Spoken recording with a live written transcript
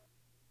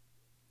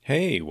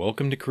Hey,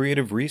 welcome to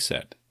Creative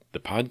Reset, the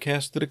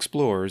podcast that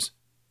explores.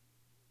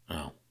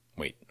 Oh,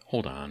 wait,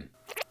 hold on.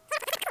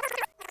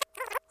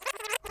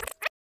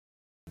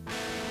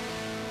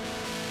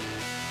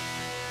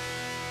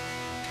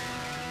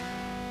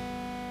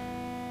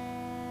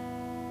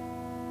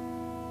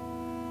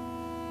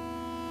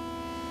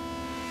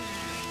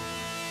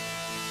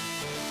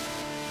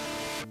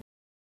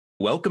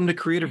 Welcome to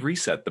Creative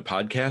Reset, the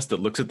podcast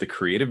that looks at the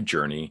creative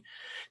journey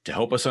to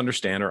help us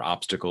understand our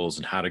obstacles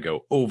and how to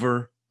go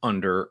over,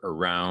 under,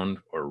 around,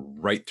 or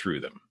right through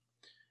them.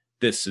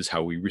 This is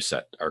how we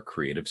reset our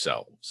creative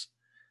selves.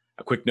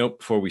 A quick note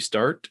before we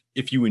start,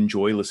 if you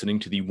enjoy listening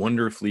to the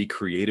wonderfully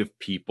creative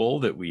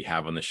people that we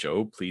have on the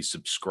show, please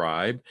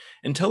subscribe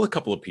and tell a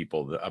couple of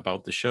people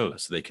about the show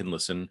so they can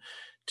listen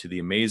to the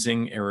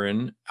amazing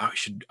Erin. I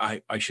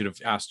should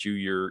have asked you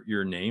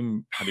your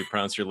name. How do you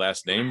pronounce your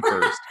last name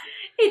first?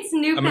 It's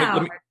New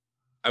Power.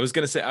 I was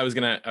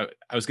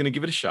gonna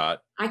give it a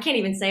shot. I can't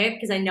even say it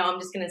because I know I'm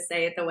just gonna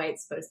say it the way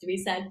it's supposed to be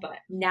said. But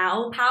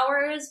Now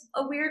Power is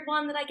a weird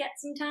one that I get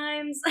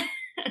sometimes.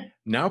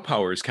 Now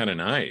Power is kind of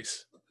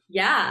nice.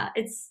 Yeah,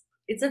 it's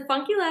a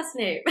funky last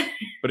name.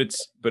 but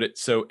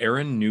it's so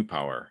Erin New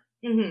Power.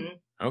 Mm-hmm.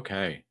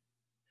 Okay,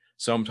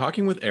 so I'm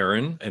talking with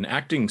Erin, an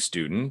acting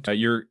student.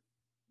 You're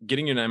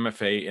getting an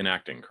MFA in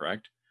acting,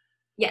 correct?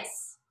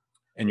 Yes.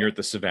 And you're at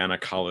the Savannah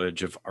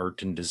College of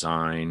Art and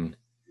Design.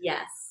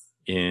 Yes.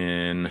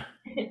 In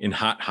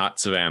hot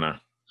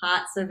Savannah.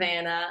 Hot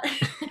Savannah.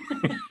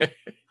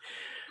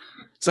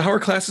 So how are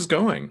classes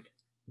going?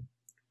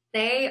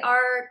 They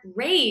are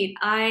great.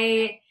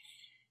 I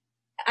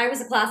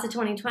was a class of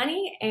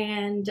 2020,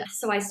 and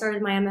so I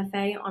started my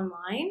MFA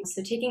online.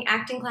 So taking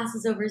acting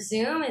classes over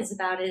Zoom is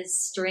about as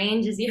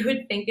strange as you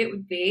would think it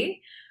would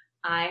be.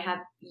 I have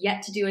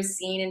yet to do a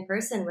scene in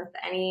person with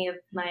any of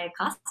my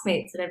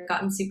classmates that I've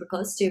gotten super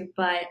close to,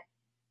 but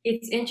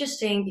it's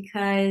interesting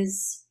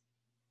because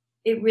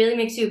it really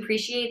makes you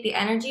appreciate the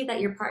energy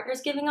that your partner's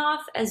giving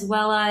off, as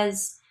well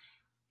as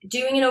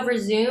doing it over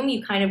Zoom.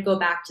 You kind of go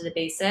back to the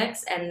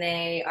basics, and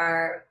they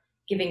are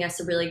giving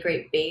us a really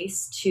great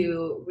base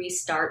to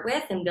restart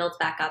with and build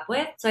back up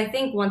with. So I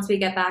think once we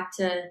get back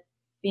to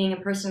being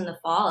in person in the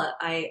fall,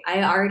 I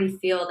already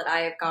feel that I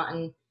have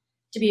gotten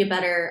to be a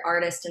better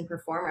artist and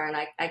performer, and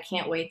I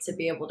can't wait to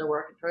be able to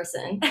work in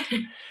person.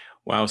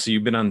 Wow, so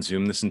you've been on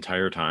Zoom this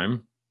entire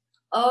time?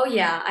 Oh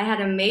yeah, I had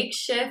a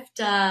makeshift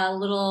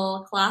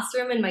little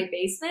classroom in my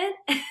basement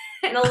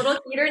and a little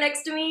heater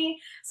next to me.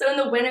 So in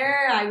the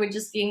winter, I would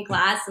just be in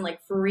class and like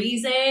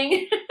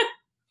freezing.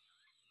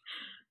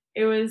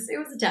 It was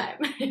a time.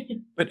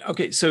 But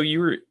okay, so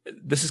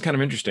this is kind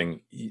of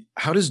interesting.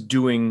 How does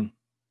doing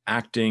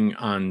acting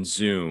on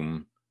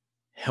Zoom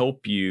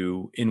help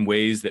you in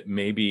ways that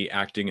maybe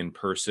acting in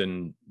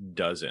person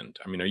doesn't?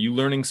 I mean, are you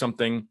learning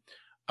something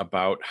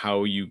about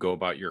how you go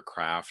about your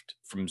craft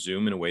from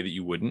Zoom in a way that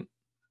you wouldn't?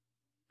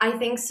 I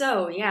think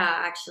so. Yeah,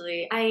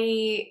 actually.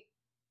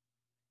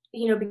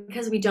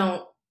 Because we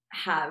don't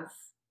have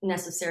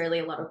necessarily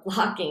a lot of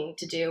blocking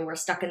to do, we're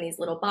stuck in these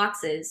little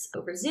boxes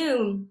over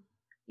Zoom.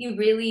 You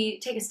really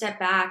take a step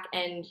back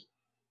and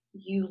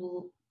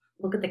you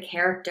look at the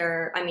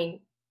character. I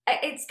mean,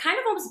 it's kind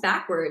of almost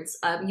backwards.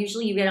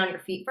 Usually you get on your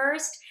feet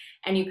first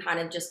and you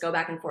kind of just go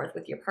back and forth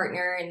with your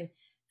partner and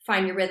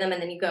find your rhythm,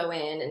 and then you go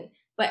in.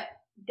 But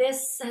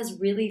this has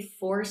really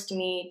forced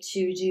me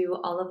to do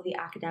all of the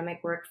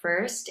academic work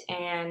first.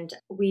 And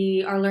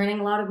we are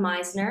learning a lot of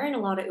Meisner and a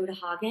lot of Uta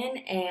Hagen.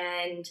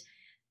 And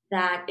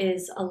that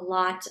is a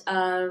lot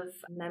of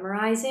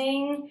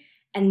memorizing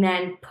and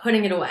then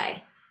putting it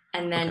away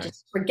and then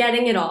just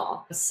forgetting it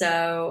all.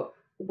 So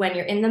when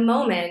you're in the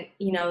moment,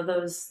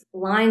 those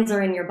lines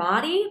are in your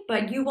body,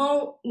 but you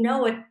won't know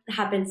what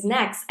happens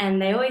next.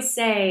 And they always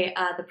say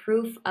the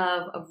proof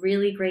of a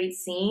really great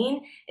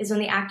scene is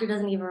when the actor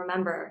doesn't even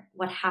remember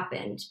what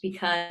happened,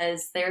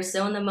 because they're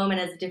so in the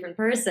moment as a different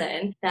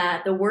person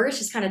that the words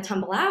just kind of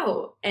tumble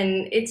out.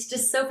 And it's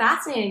just so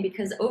fascinating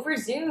because over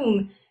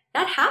Zoom,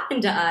 that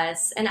happened to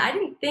us. And I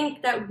didn't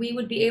think that we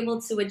would be able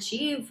to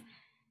achieve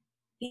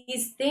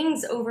these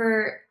things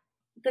over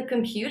the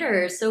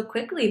computer so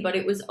quickly, but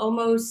it was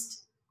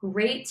almost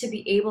great to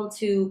be able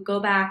to go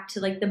back to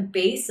like the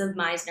base of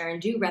Meisner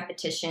and do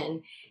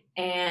repetition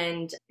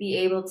and be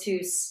able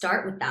to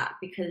start with that,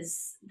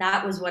 because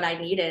that was what I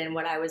needed and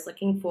what I was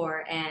looking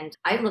for. And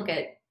I look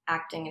at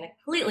acting in a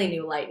completely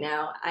new light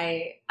now.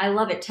 I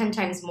love it 10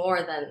 times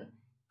more than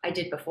I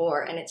did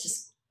before. And it's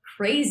just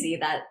crazy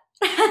that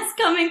that's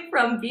coming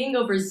from being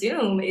over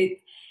Zoom. It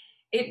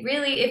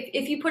really,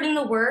 if you put in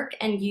the work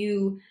and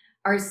you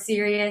are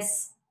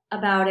serious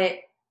about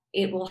it,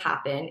 it will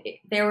happen.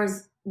 There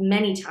was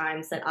many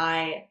times that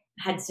I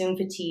had Zoom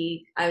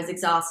fatigue. I was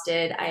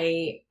exhausted.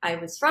 I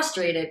was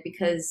frustrated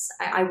because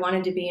I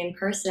wanted to be in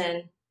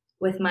person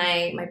with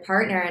my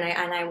partner,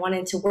 and I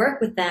wanted to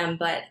work with them,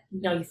 but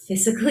you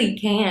physically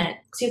can't.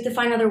 So you have to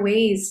find other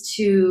ways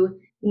to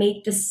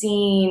make the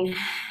scene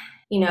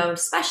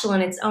special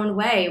in its own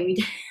way.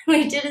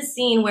 We did a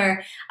scene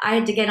where I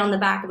had to get on the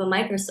back of a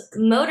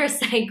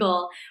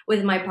motorcycle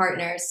with my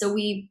partner. So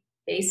we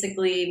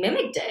basically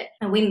mimicked it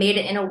and we made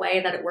it in a way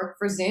that it worked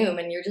for Zoom,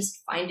 and you're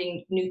just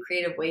finding new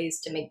creative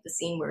ways to make the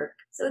scene work.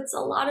 So it's a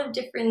lot of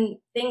different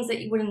things that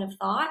you wouldn't have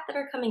thought that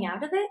are coming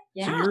out of it.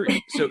 Yeah.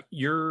 So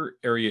your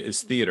area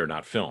is theater,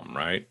 not film,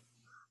 right?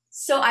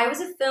 So I was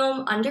a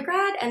film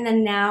undergrad, and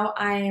then now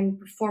I'm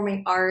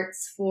performing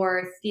arts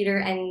for theater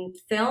and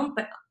film,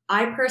 but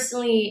I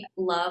personally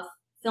love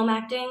film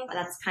acting.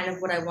 That's kind of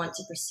what I want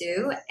to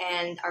pursue.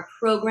 And our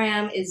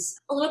program is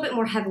a little bit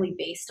more heavily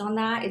based on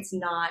that. It's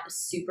not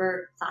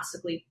super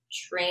classically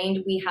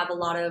trained. We have a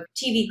lot of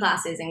TV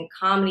classes and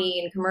comedy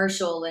and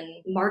commercial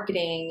and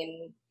marketing,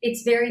 and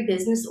it's very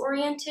business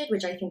oriented,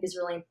 which I think is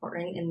really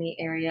important in the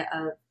area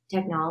of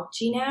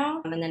technology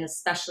now. And then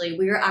especially,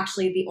 we're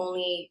actually the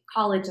only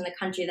college in the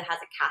country that has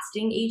a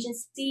casting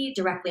agency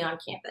directly on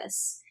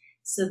campus.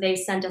 So they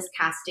send us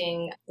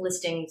casting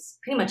listings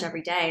pretty much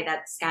every day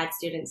that SCAD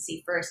students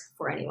see first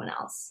before anyone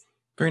else.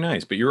 Very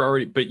nice. But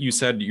you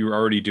said you were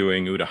already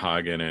doing Uta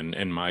Hagen and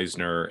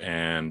Meisner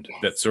and Yes.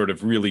 that sort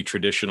of really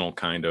traditional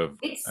kind of.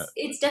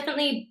 It's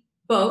definitely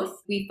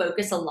both. We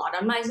focus a lot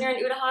on Meisner and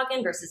Uta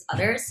Hagen versus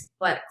others,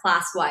 but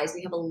class-wise,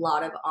 we have a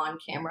lot of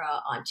on-camera,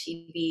 on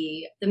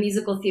TV. The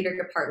musical theater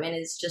department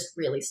is just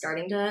really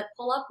starting to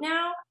pull up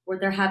now, where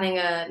they're having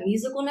a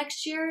musical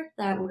next year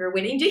that we're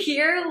waiting to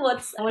hear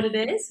what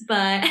it is,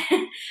 but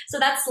so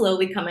that's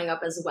slowly coming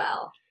up as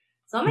well.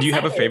 So I'm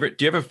excited.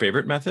 Do you have a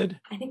favorite method?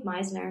 I think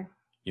Meisner.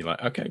 You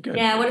like? Okay, good.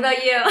 Yeah. What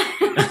about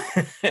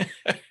you?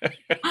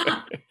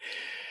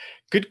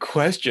 Good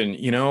question.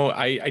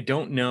 I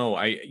don't know.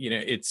 I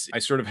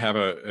sort of have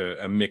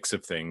a mix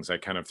of things. I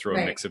kind of throw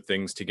a mix of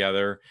things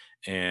together,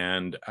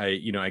 and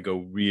I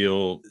go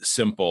real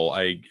simple.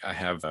 I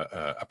have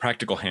a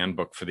practical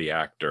handbook for the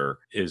actor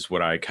is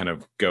what I kind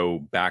of go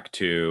back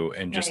to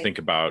and just think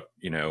about,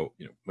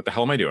 what the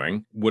hell am I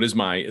doing? What is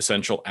my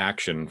essential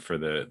action for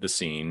the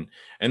scene?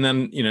 And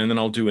then, then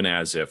I'll do an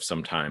as if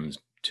sometimes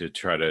to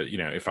try to,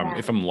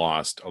 if I'm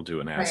lost, I'll do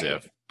an as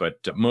if, but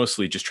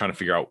mostly just trying to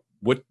figure out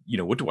what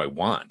do I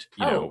want,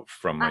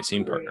 from my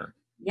scene partner?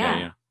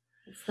 Yeah.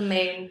 It's the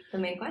main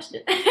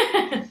question.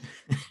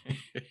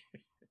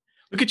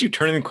 Look at you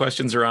turning the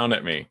questions around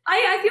at me.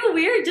 I feel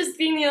weird just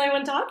being the only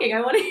one talking.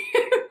 I want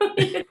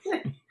to hear.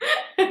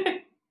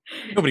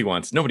 Nobody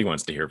wants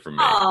to hear from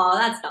me. Oh,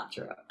 that's not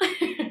true.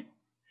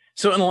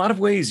 So in a lot of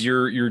ways,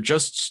 you're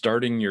just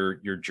starting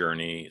your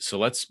journey. So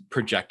let's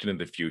project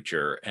into the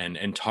future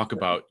and talk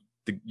about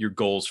your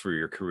goals for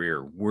your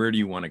career. Where do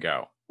you want to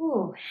go?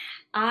 Ooh,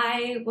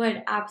 I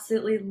would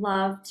absolutely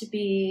love to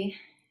be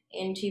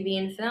in TV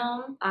and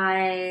film.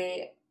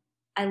 I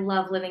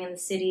love living in the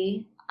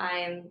city.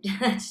 I'm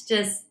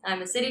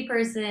a city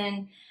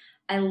person.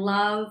 I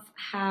love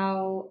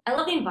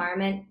the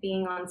environment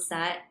being on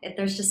set.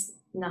 There's just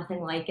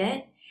nothing like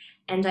it.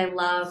 And I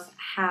love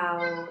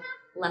how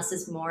less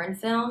is more in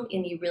film,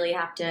 and you really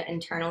have to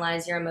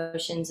internalize your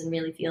emotions and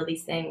really feel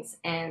these things.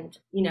 And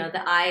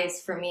the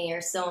eyes for me are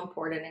so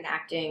important in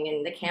acting,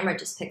 and the camera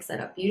just picks that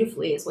up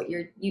beautifully. Is what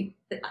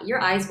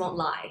your eyes won't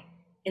lie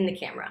in the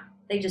camera.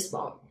 They just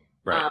won't.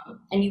 Right.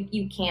 And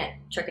you can't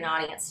trick an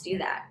audience to do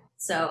that.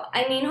 So,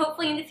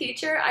 hopefully in the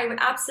future, I would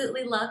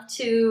absolutely love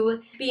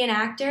to be an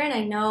actor, and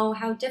I know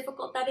how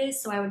difficult that is.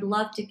 So I would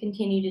love to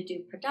continue to do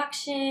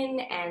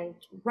production and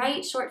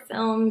write short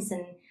films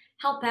and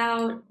help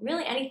out,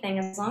 really anything.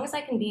 As long as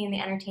I can be in the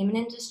entertainment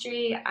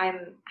industry,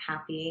 I'm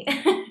happy.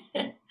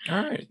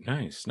 All right.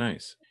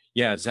 Nice.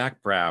 Yeah,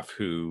 Zach Braff,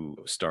 who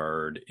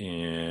starred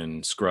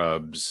in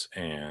Scrubs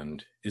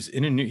and is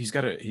in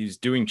he's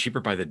doing Cheaper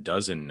by the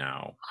Dozen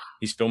now.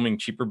 He's filming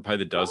Cheaper by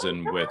the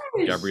Dozen with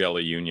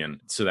Gabriella Union.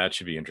 So that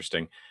should be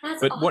interesting.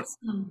 That's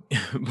awesome.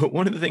 But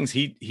one of the things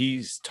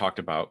he's talked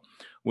about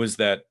was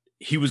that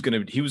he was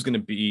going to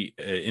be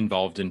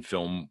involved in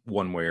film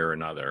one way or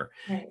another.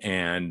 Right.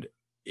 And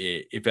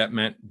if that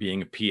meant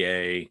being a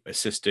PA,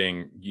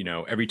 assisting,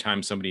 every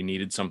time somebody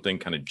needed something,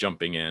 kind of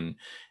jumping in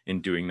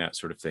and doing that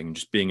sort of thing,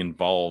 just being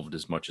involved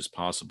as much as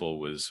possible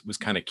was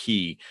kind of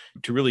key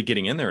to really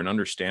getting in there and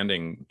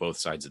understanding both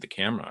sides of the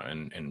camera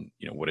and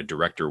what a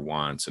director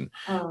wants and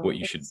what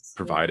you should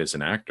provide as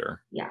an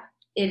actor. Yeah,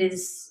 it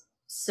is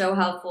so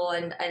helpful,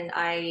 and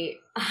I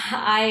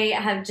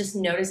have just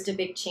noticed a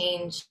big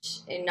change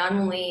in not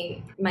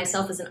only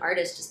myself as an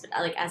artist, just but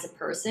like as a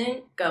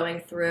person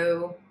going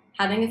through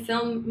having a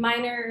film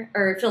minor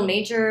or film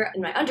major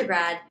in my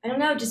undergrad. I don't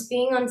know, just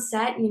being on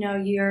set,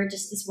 you're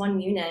just this one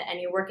unit and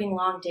you're working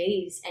long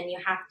days and you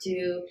have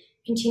to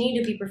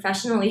continue to be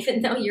professional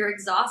even though you're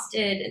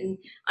exhausted and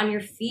on your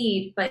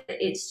feet. But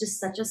it's just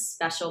such a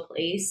special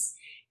place.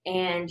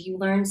 And you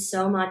learn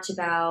so much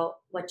about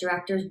what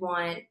directors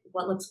want,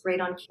 what looks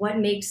great on, what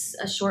makes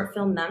a short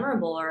film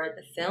memorable or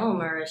the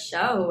film or a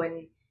show.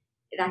 And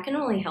that can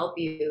only help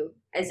you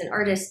as an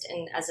artist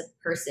and as a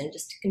person,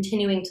 just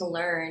continuing to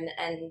learn,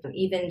 and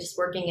even just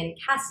working in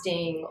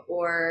casting.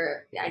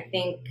 Or I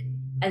think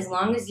as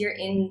long as you're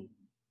in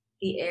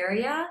the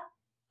area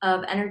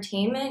of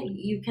entertainment,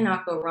 you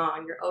cannot go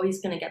wrong. You're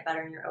always going to get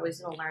better and you're always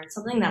going to learn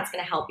something that's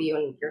going to help you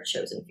in your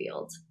chosen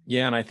field.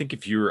 Yeah, and I think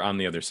if you're on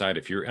the other side,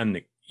 if you're on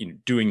the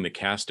doing the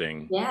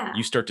casting, Yeah,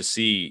 you start to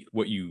see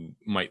what you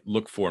might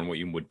look for and what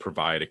you would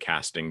provide a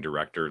casting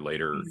director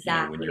later,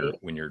 exactly.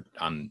 when you're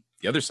on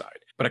the other side.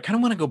 But I kind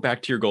of want to go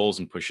back to your goals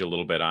and push you a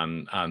little bit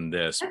on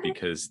this, Okay.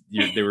 because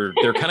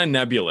they're kind of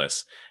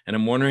nebulous, and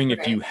I'm wondering if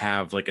Right. you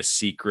have like a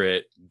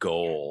secret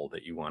goal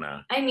that you want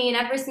to. I mean,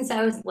 ever since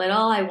I was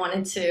little, I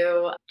wanted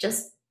to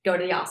just go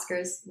to the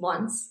Oscars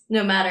once,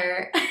 no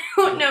matter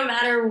no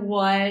matter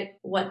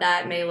what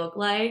that may look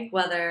like,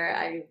 whether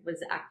I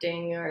was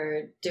acting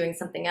or doing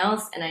something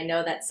else. And I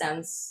know that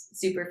sounds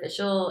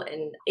superficial,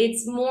 and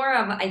it's more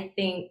of, I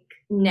think,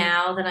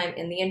 now that I'm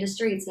in the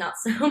industry, it's not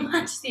so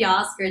much the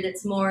Oscars.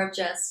 It's more of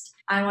just,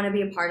 I want to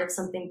be a part of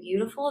something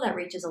beautiful that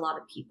reaches a lot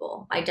of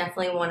people. I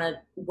definitely want to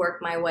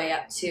work my way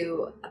up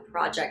to a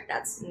project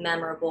that's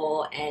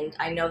memorable, and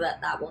I know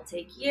that that will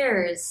take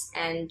years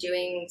and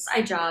doing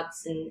side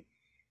jobs. And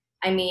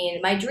I mean,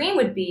 my dream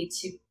would be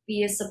to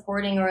be a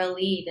supporting or a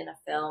lead in a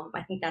film.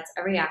 I think that's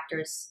every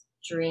actor's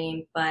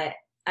dream, but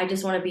I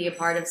just want to be a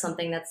part of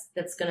something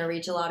that's going to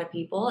reach a lot of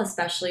people,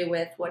 especially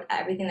with what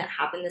everything that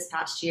happened this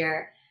past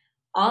year.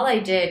 All I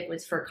did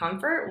was for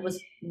comfort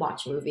was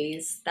watch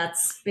movies.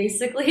 That's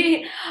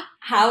basically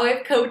how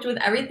I've coped with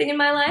everything in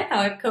my life, how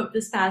I've coped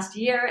this past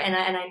year. And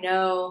I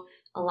know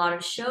a lot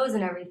of shows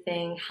and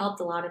everything helped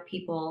a lot of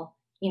people,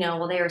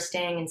 while they were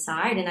staying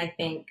inside. And I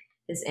think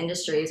this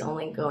industry is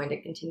only going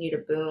to continue to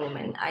boom.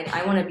 And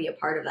I want to be a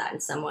part of that in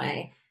some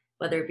way,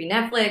 whether it be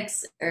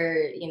Netflix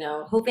or,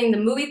 hoping the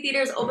movie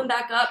theaters open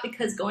back up,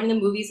 because going to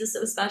the movies is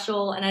so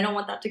special and I don't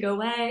want that to go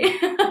away.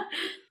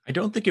 I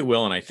don't think it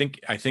will, and I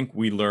think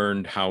we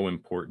learned how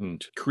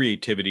important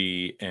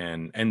creativity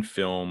and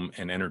film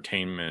and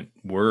entertainment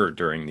were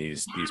during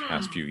these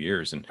past few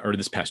years, or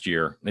this past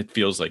year. It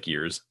feels like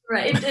years.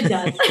 Right, it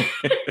does.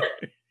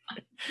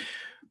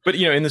 But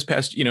in this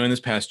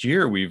past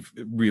year, we've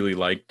really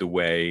liked the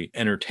way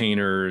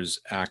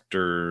entertainers,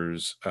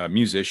 actors,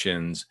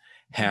 musicians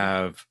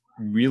have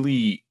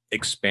really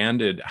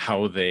expanded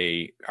how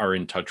they are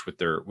in touch with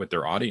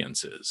their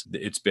audiences.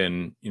 It's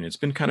been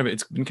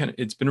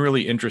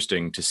really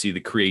interesting to see the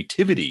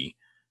creativity.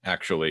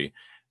 Actually,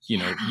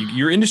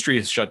 your industry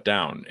is shut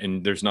down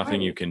and there's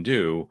nothing you Right. can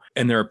do,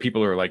 and there are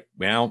people who are like,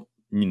 well,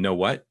 you know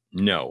what?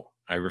 No,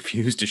 I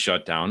refuse to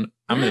shut down.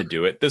 I'm going to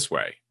do it this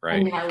way,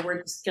 right? And now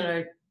we're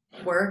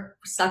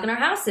stuck in our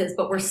houses,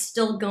 but we're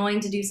still going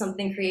to do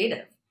something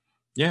creative.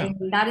 Yeah.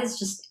 And that is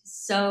just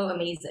so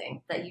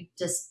amazing that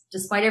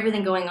despite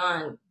everything going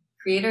on,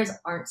 creators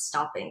aren't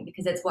stopping,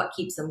 because it's what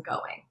keeps them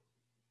going.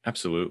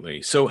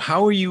 Absolutely. So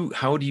how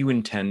do you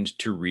intend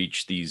to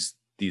reach these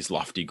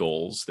lofty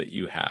goals that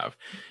you have?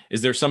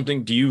 Is there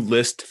something, do you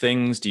list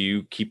things? Do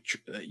you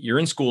you're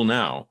in school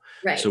now.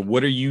 Right. So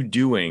what are you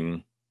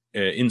doing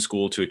in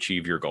school to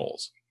achieve your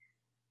goals?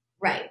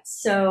 Right.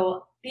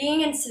 So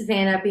being in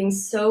Savannah, being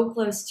so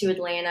close to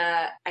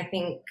Atlanta, I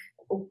think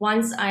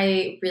once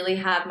I really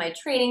have my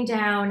training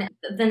down,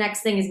 the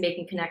next thing is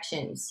making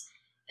connections,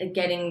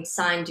 getting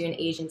signed to an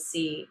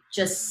agency,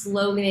 just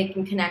slowly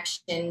making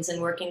connections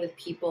and working with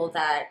people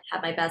that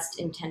have my best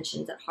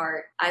intentions at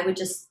heart. I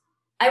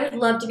would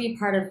love to be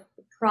part of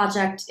a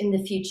project in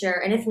the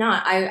future. And if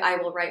not, I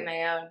will write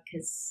my own,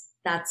 because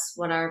that's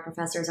what our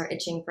professors are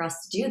itching for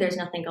us to do. There's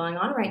nothing going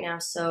on right now.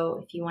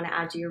 So if you want to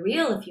add to your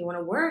reel, if you want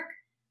to work,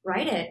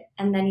 write it,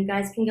 and then you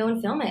guys can go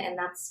and film it. And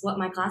that's what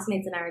my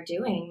classmates and I are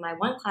doing. My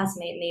one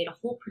classmate made a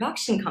whole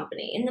production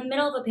company in the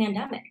middle of a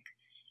pandemic,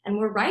 and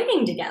we're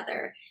writing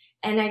together.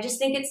 And I just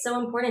think it's so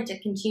important to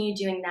continue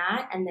doing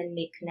that and then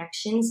make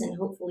connections and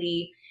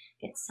hopefully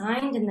get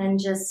signed and then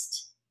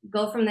just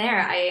go from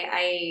there.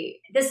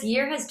 This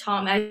year has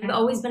taught me, I've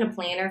always been a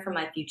planner for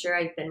my future.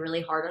 I've been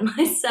really hard on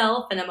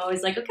myself, and I'm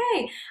always like,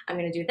 okay, I'm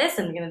going to do this.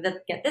 I'm going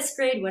to get this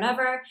grade,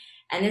 whatever.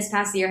 And this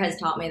past year has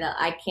taught me that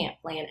I can't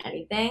plan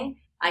anything.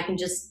 I can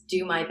just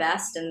do my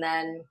best, and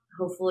then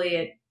hopefully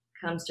it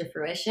comes to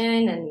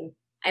fruition. And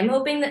I'm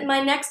hoping that my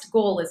next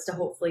goal is to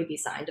hopefully be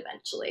signed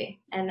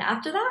eventually. And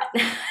after that,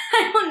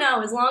 I don't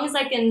know. As long as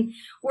I can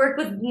work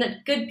with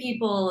good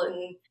people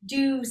and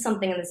do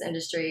something in this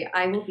industry,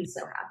 I will be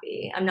so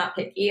happy. I'm not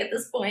picky at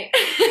this point.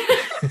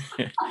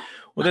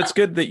 Well, that's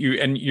good that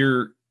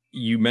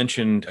you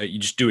mentioned you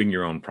just doing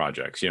your own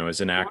projects.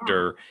 As an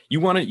actor, you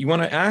want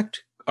to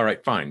act. All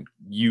right, fine.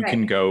 You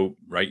can go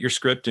write your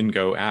script and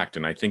go act.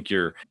 And I think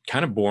you're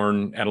kind of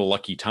born at a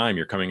lucky time.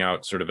 You're coming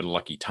out sort of at a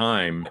lucky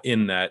time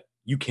in that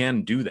you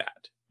can do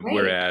that. Right.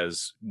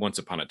 Whereas once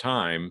upon a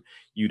time,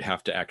 you'd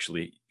have to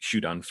actually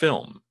shoot on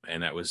film,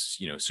 and that was,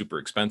 super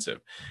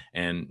expensive.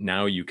 And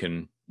now you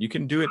can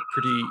do it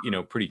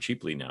pretty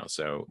cheaply now.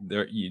 So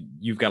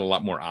you've got a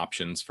lot more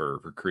options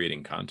for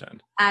creating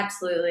content.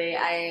 Absolutely.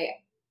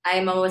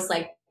 I'm almost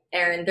like,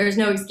 Aaron, there's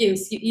no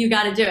excuse. You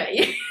got to do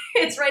it.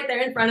 It's right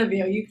there in front of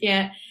you. You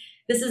can't.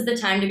 This is the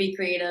time to be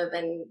creative.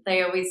 And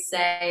they always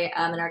say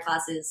in our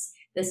classes,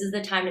 this is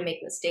the time to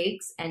make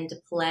mistakes and to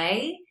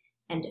play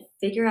and to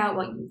figure out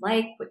what you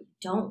like, what you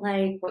don't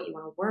like, what you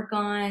want to work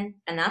on.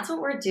 And that's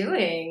what we're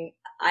doing.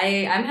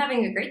 I'm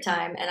having a great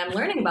time, and I'm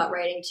learning about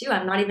writing too.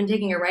 I'm not even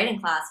taking a writing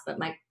class, but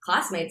my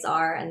classmates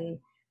are, and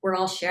we're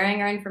all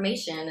sharing our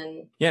information.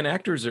 And Yeah, and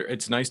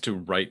it's nice to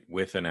write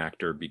with an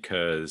actor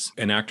because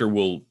an actor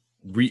will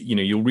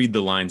you'll read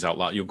the lines out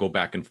loud. You'll go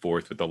back and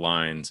forth with the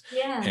lines.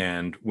 yeah.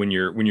 And when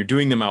you're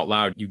doing them out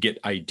loud, you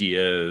get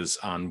ideas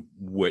on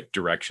what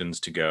directions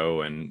to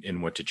go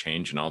and what to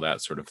change and all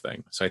that sort of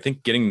thing. So I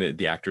think getting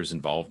the actors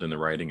involved in the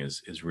writing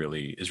is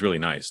really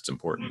nice. It's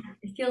important.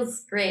 It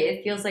feels great.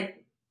 It feels like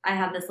I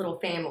have this little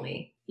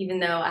family, even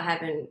though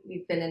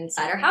we've been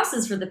inside our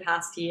houses for the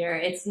past year.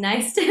 It's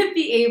nice to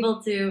be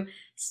able to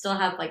still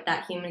have like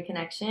that human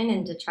connection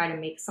and to try to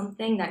make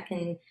something that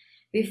can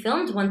be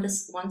filmed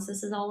once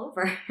this is all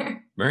over.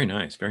 Very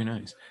nice. Very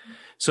nice.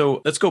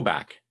 So let's go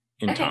back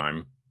in Okay.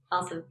 time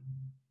Awesome.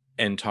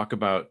 and talk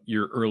about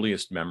your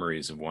earliest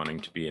memories of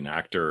wanting to be an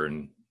actor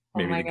and Oh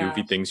maybe my the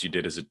goofy gosh. things you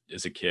did as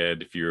a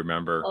kid, if you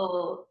remember.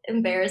 Oh,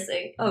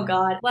 embarrassing. Oh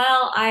God.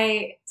 Well,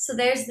 so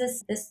there's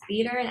this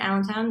theater in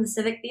Allentown, the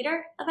Civic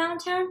Theater of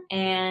Allentown,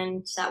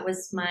 and that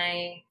was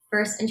my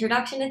first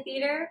introduction to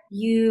theater.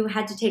 You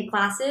had to take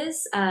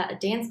classes, a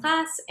dance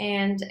class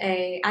and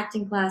a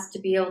acting class to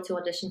be able to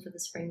audition for the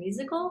spring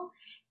musical,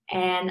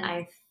 and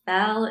I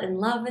fell in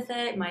love with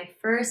it. My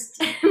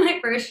first my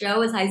first show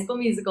was High School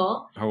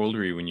Musical. How old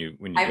were you when you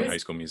I did was High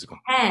School Musical?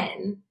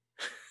 10.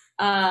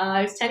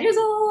 I was 10 years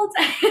old.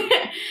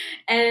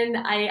 And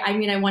I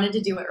mean, I wanted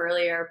to do it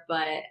earlier,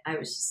 but I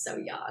was just so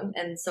young.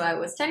 And so I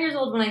was 10 years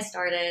old when I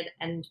started.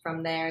 And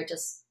from there, it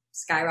just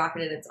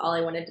skyrocketed. It's all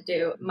I wanted to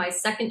do. My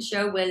second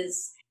show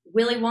was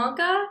Willy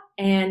Wonka.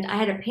 And I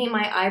had to paint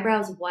my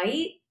eyebrows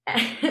white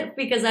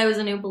because I was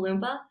an Oompa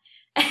Loompa.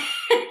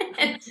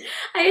 And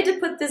I had to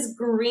put this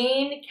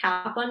green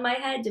cap on my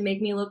head to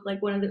make me look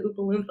like one of the Oompa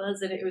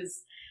Loompas. And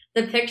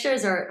the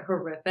pictures are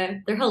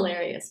horrific. They're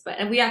hilarious,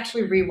 and we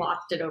actually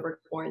rewatched it over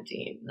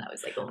quarantine. And I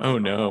was like, Oh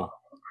no.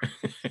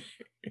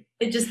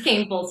 It just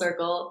came full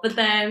circle. But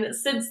then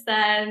since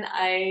then,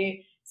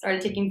 I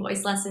started taking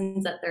voice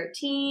lessons at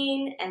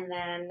 13, and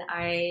then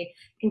I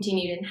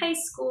continued in high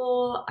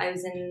school. I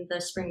was in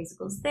the spring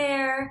musicals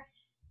there.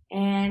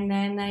 And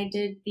then I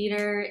did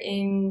theater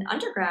in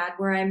undergrad,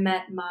 where I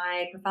met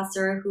my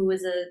professor, who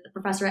was a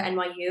professor at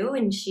NYU,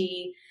 and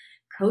she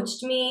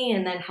coached me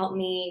and then helped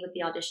me with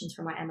the auditions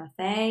for my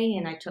MFA.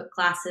 And I took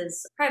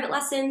classes, private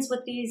lessons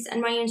with these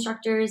NYU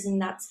instructors.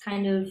 And that's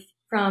kind of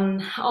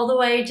from all the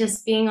way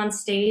just being on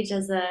stage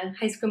as a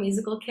High School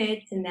Musical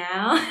kid to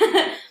now.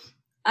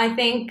 I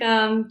think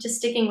just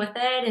sticking with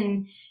it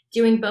and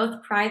doing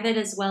both private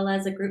as well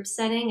as a group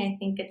setting, I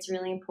think it's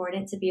really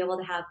important to be able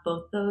to have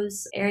both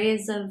those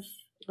areas of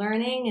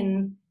learning.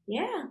 And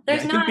yeah, I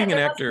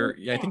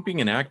think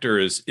being an actor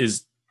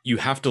is you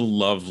have to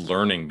love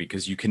learning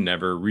because you can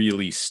never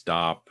really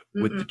stop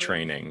with the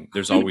training.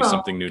 There's always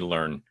something new to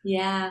learn.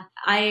 Yeah.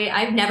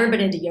 I've never been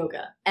into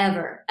yoga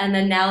ever. And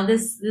then now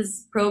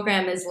this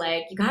program is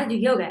like, you gotta do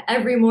yoga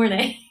every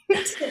morning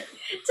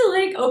to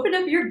like open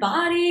up your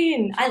body.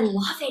 And I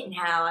love it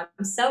now.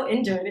 I'm so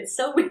into it. It's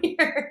so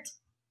weird.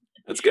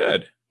 That's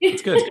good.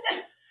 That's good.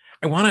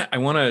 I want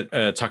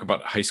to talk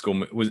about High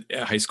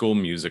School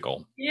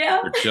Musical. Yeah.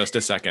 For just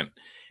a second.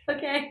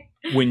 Okay.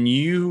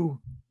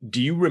 Do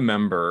you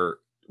remember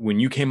when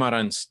you came out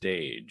on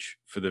stage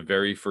for the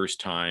very first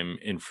time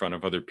in front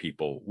of other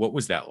people? What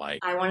was that like?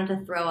 I wanted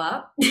to throw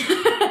up.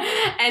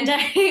 And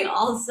I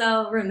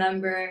also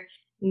remember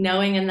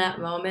knowing in that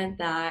moment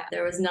that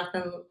there was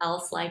nothing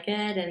else like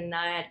it, and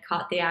I had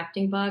caught the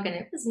acting bug and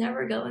it was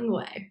never going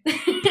away.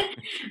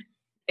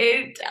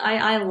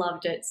 I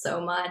loved it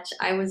so much.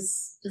 I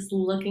was just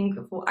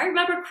I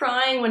remember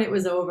crying when it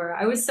was over.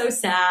 I was so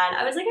sad.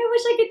 I was like, I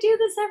wish I could do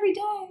this every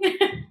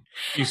day.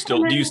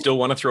 Do you still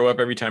want to throw up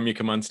every time you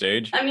come on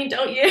stage? I mean,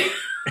 don't you?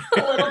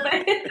 A little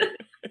bit.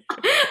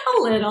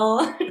 A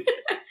little.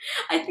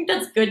 I think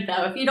that's good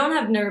though. If you don't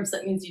have nerves,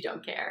 that means you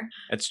don't care.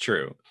 That's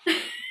true.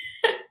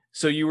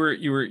 So you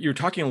were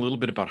talking a little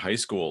bit about high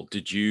school.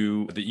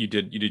 You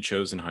did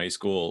shows in high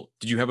school.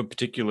 Did you have a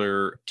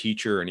particular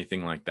teacher or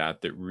anything like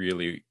that that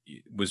really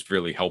was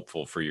really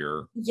helpful for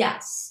your?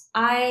 Yes.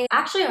 I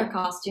actually, our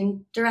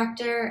costume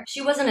director,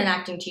 she wasn't an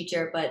acting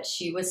teacher, but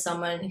she was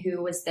someone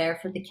who was there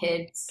for the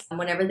kids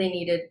whenever they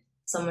needed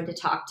someone to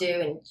talk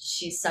to. And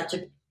she's such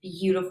a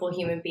beautiful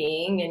human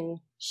being. And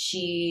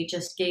she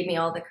just gave me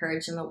all the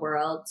courage in the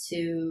world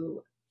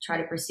to try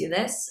to pursue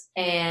this.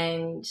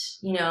 And,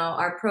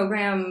 our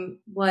program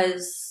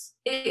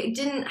it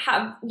didn't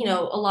have,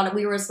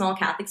 we were a small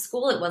Catholic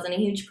school. It wasn't a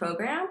huge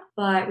program,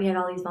 but we had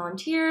all these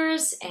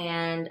volunteers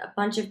and a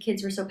bunch of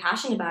kids were so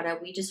passionate about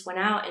it. We just went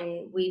out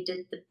and we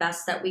did the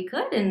best that we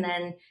could. And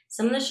then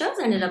some of the shows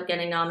ended up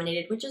getting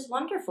nominated, which is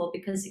wonderful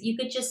because you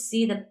could just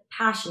see the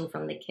passion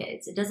from the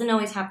kids. It doesn't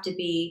always have to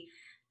be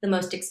the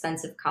most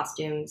expensive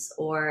costumes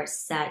or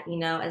set,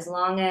 as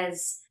long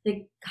as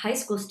the high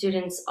school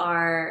students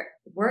are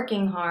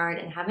working hard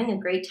and having a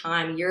great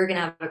time, you're going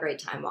to have a great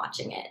time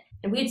watching it.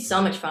 And we had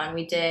so much fun.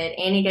 We did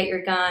Annie Get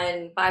Your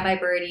Gun, Bye Bye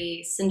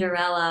Birdie,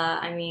 Cinderella.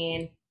 I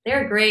mean,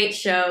 they're great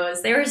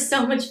shows. They were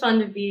so much fun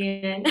to be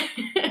in.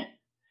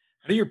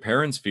 How do your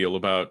parents feel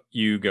about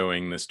you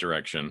going this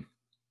direction?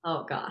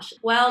 Oh gosh.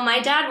 Well, my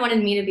dad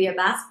wanted me to be a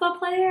basketball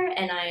player,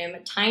 and I am a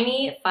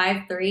tiny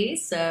 5'3",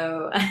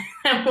 so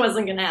that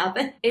wasn't going to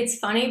happen. It's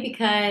funny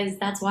because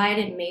that's why I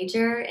didn't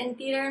major in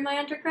theater in my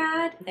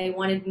undergrad. They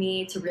wanted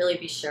me to really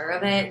be sure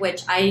of it,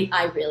 which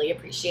I really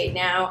appreciate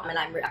now. And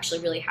I'm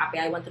actually really happy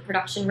I went the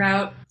production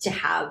route to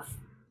have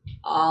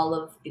all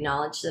of the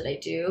knowledge that I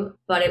do.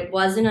 But it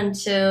wasn't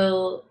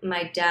until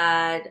my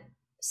dad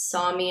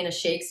saw me in a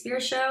Shakespeare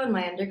show in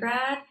my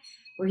undergrad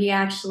where he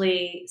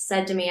actually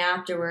said to me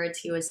afterwards,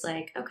 he was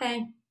like,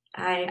 okay,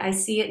 I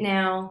see it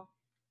now.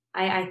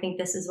 I think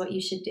this is what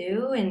you should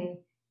do. And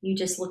you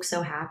just look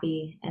so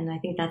happy. And I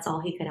think that's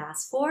all he could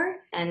ask for.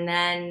 And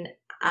then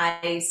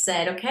I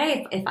said,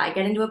 okay, if I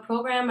get into a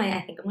program,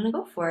 I think I'm going to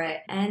go for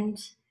it.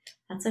 And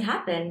that's what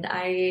happened.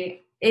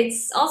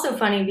 It's also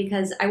funny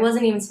because I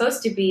wasn't even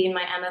supposed to be in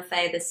my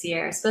MFA this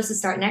year. I was supposed to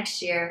start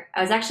next year.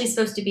 I was actually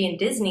supposed to be in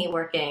Disney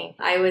working.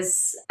 I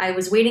was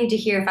waiting to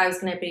hear if I was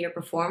going to be a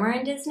performer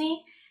in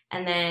Disney,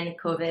 and then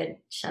COVID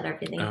shut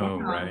everything down. Oh,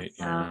 right.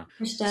 So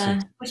Yeah.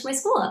 pushed my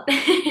school up.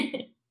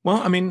 Well,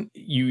 I mean,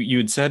 you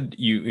had said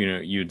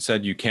you'd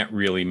said you can't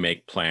really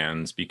make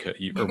plans because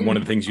or one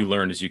of the things you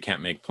learned is you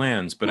can't make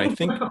plans. But I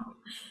think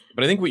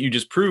what you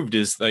just proved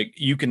is like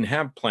you can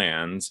have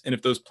plans, and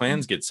if those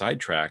plans get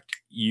sidetracked,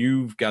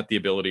 you've got the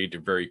ability to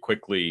very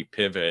quickly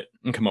pivot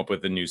and come up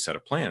with a new set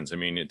of plans. I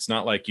mean, it's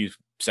not like you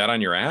sat on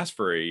your ass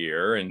for a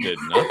year and did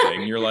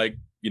nothing. You're like,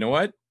 you know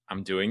what?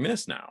 I'm doing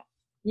this now.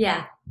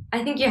 Yeah,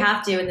 I think you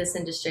have to in this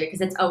industry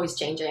because it's always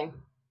changing.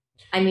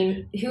 I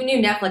mean, who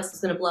knew Netflix was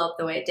going to blow up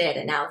the way it did?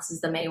 And now this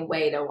is the main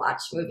way to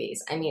watch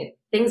movies. I mean,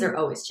 things are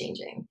always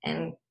changing,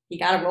 and you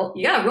gotta roll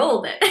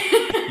with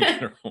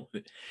it.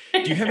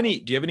 Do you have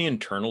any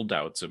internal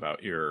doubts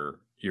about your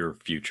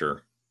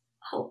future?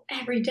 Oh,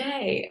 every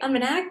day. I'm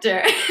an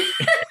actor.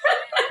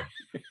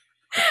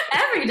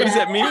 Every day. What does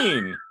that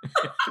mean?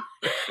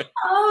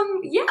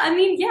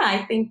 Yeah,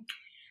 I think,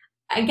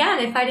 again,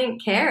 if I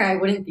didn't care, I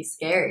wouldn't be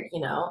scared,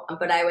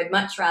 but I would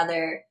much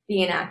rather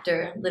be an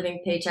actor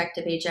living paycheck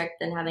to paycheck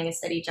than having a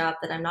steady job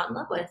that I'm not in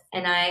love with.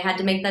 And I had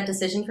to make that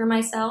decision for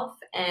myself,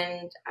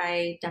 and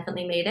I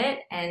definitely made it.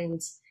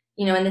 And,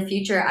 in the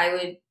future, I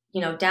would,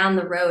 down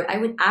the road, I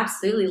would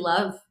absolutely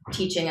love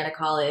teaching at a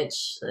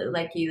college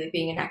like you, like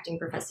being an acting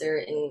professor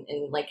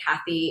in like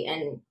Kathy.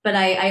 But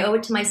I owe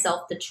it to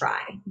myself to try,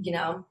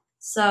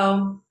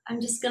 So I'm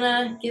just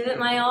gonna give it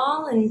my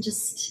all and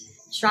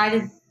just try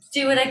to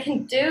do what I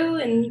can do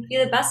and be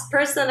the best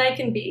person I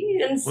can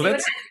be and see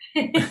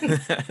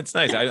that's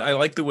nice. I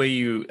like the way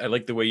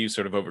you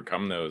sort of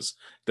overcome those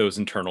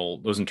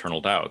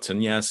internal doubts.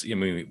 And yes, I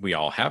mean, we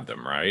all have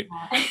them, right?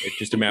 It's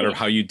just a matter of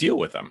how you deal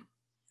with them.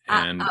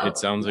 And it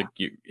sounds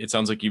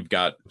like you've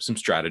got some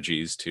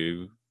strategies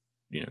to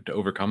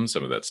overcome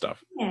some of that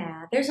stuff.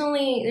 Yeah, there's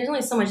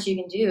only so much you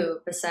can do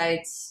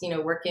besides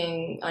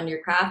working on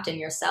your craft and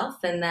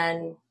yourself. And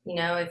then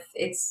if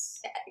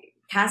it's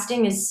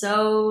casting is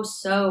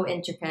so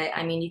intricate.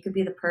 I mean, you could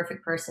be the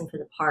perfect person for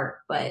the part,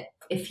 but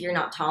if you're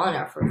not tall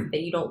enough, or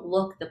that you don't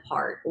look the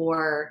part,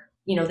 or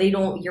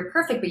you're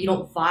perfect, but you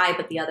don't vibe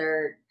with the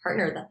other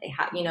partner that they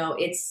have.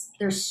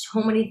 There's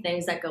so many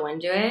things that go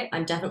into it.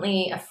 I'm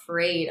definitely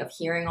afraid of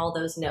hearing all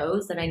those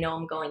no's that I know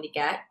I'm going to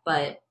get,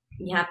 but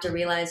you have to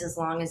realize as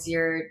long as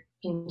you're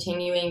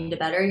continuing to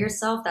better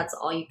yourself, that's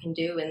all you can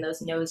do. And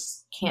those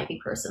no's can't be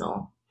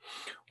personal.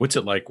 What's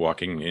it like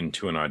walking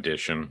into an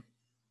audition?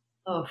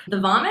 Oh, the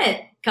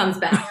vomit comes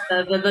back,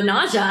 the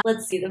nausea.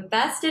 Let's see, the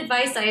best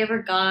advice I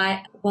ever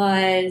got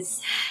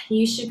was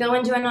you should go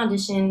into an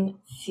audition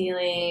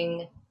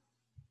feeling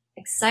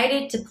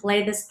excited to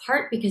play this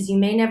part because you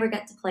may never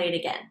get to play it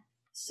again.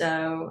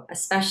 So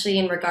especially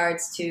in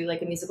regards to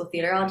like a musical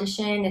theater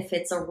audition, if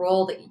it's a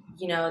role that,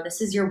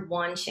 this is your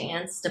one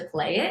chance to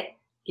play it,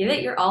 give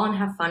it your all and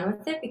have fun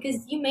with it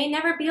because you may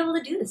never be able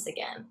to do this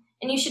again.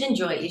 And you should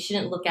enjoy it. You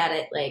shouldn't look at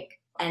it like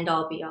end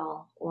all be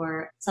all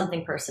or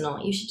something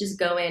personal. You should just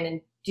go in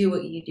and do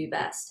what you do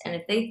best. And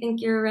if they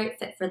think you're a right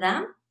fit for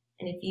them,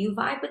 and if you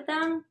vibe with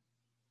them,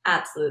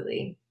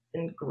 absolutely,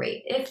 then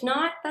great. If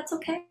not, that's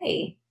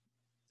okay.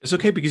 It's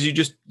okay because you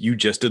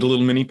just did a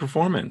little mini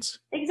performance.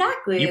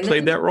 Exactly. You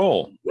played that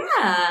role.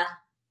 Yeah.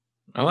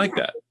 I like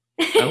that.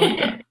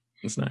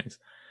 It's nice.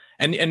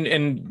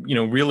 And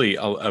really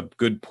a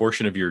good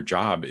portion of your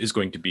job is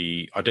going to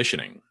be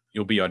auditioning.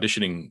 You'll be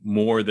auditioning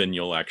more than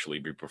you'll actually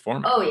be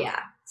performing. Oh yeah.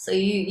 So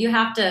you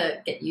have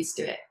to get used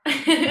to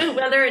it.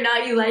 Whether or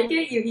not you like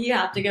it, you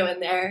have to go in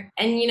there.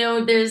 And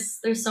there's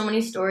so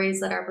many stories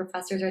that our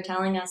professors are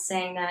telling us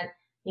saying that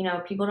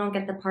people don't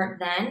get the part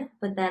then,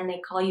 but then they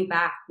call you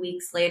back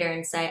weeks later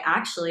and say,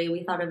 actually,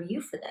 we thought of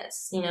you for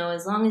this.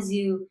 As long as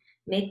you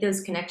make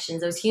those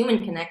connections, those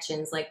human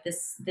connections, like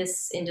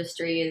this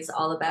industry is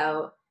all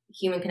about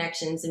human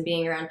connections and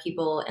being around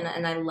people.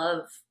 And I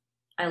love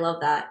I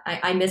love that.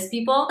 I miss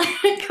people.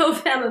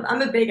 COVID,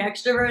 I'm a big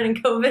extrovert,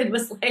 and COVID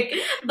was like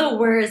the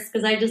worst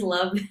because I just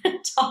love Oh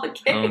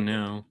talking.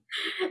 no.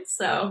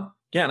 So,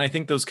 Yeah, and I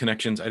think those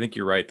connections, I think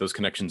you're right. Those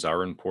connections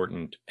are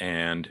important.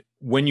 And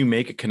when you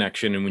make a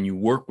connection and when you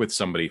work with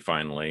somebody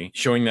finally,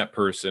 showing that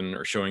person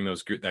or showing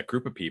that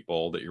group of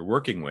people that you're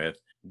working with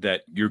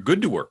that you're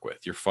good to work with,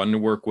 you're fun to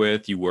work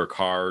with, you work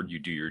hard, you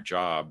do your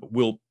job,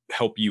 will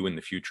help you in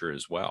the future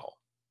as well.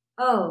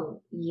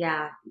 oh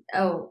yeah,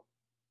 oh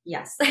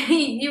yes.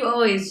 You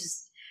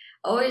always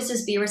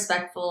just be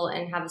respectful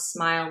and have a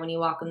smile when you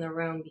walk in the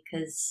room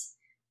because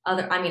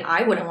I mean,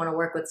 I wouldn't want to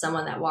work with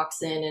someone that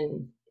walks in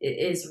and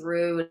is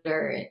rude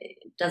or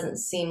doesn't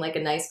seem like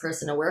a nice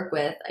person to work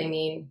with. I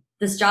mean,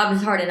 this job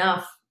is hard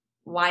enough.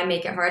 Why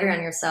make it harder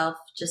on yourself?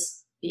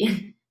 Just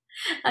be,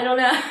 I don't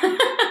know.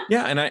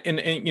 Yeah,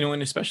 and you know,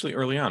 and especially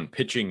early on,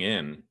 pitching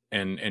in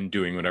and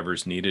doing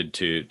whatever's needed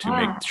to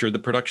Yeah, make sure the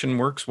production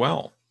works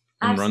well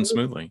and runs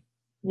absolutely. smoothly.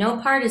 No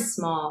part is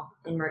small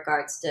in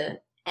regards to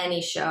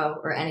any show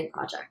or any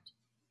project.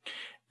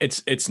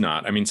 It's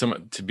not. I mean,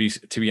 to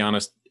be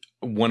honest,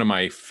 one of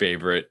my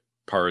favorite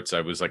parts,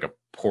 I was like a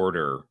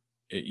porter,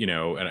 you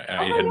know, and Oh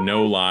I my had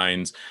no gosh.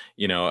 lines,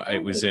 you know, I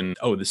was in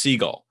The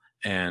Seagull,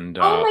 and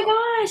Oh my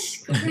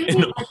gosh.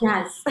 and Great.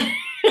 Yes.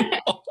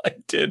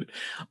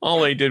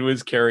 all I did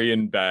was carry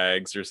in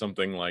bags or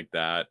something like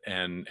that,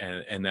 and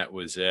that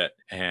was it.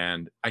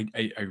 And I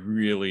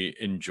really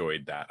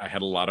enjoyed that. I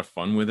had a lot of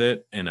fun with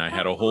it, and I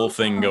had That's a whole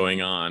thing awesome.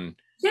 going on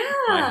in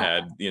my Yeah,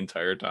 head the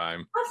entire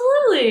time.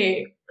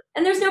 absolutely.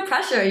 And there's no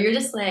pressure. You're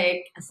just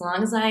like, as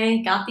long as I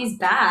got these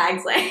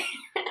bags, like,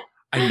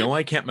 I know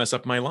I can't mess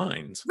up my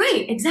lines.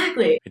 right,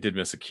 exactly. I did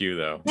miss a cue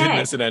though. Did Okay.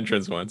 miss an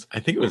entrance once. I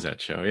think it was that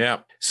show.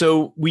 Yeah.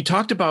 So we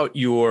talked about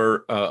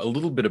a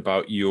little bit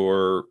about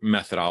your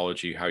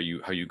methodology, how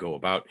you go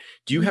about.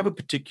 Do you have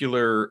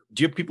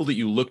people that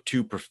you look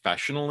to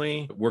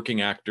professionally,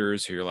 working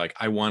actors who you're like,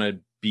 I want to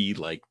be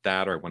like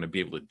that, or I want to be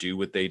able to do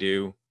what they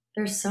do?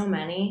 There's so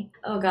many.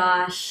 Oh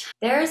gosh.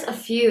 There's a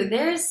few.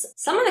 There's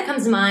someone that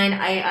comes to mind.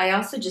 I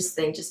also just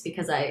think, just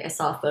because I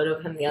saw a photo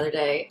of him the other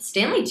day,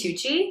 Stanley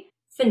Tucci,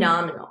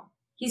 phenomenal.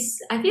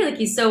 I feel like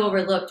he's so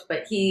overlooked,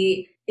 but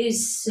he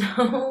is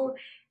so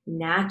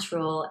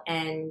natural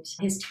and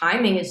his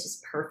timing is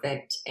just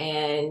perfect.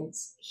 And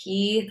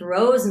he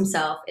throws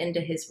himself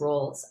into his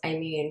roles. I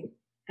mean,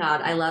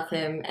 God, I love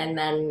him. And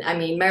then, I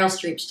mean, Meryl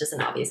Streep's just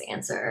an obvious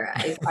answer.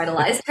 I've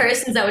idolized her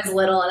since I was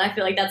little, and I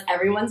feel like that's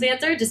everyone's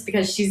answer just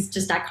because she's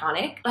just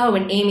iconic. Oh,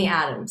 and Amy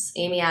Adams.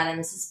 Amy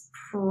Adams is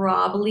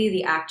probably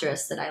the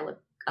actress that I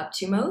look up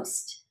to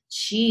most.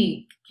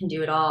 She can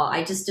do it all.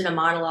 I just did a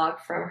monologue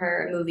from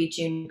her movie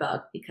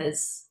Junebug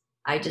because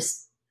oh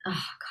God,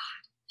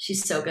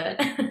 she's so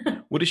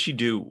good. What does she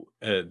do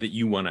that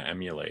you want to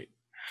emulate?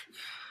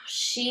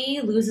 She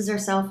loses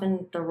herself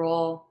in the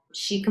role.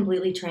 She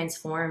completely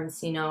transforms.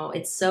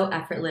 It's so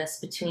effortless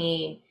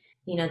between,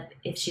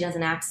 if she does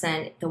an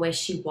accent, the way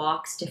she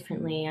walks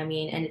differently. I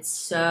mean, and it's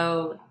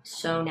so,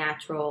 so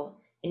natural.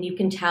 And you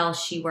can tell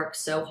she works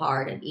so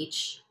hard at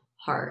each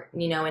part,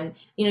 and,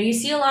 you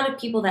see a lot of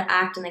people that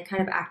act and they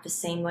kind of act the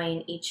same way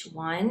in each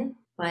one,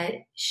 but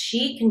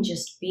she can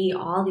just be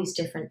all these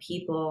different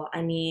people.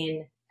 I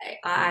mean,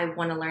 I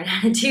want to learn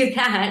how to do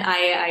that.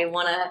 I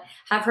want to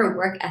have her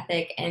work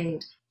ethic.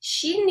 And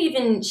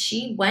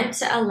she went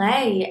to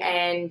LA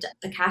and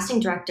the casting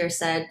director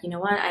said, you know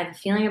what, I have a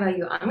feeling about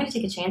you. I'm going to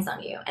take a chance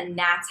on you. And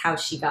that's how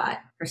she got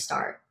her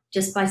start,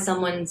 just by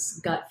someone's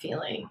gut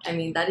feeling. I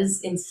mean, that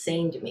is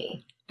insane to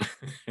me.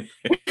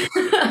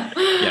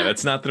 Yeah,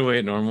 that's not the way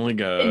it normally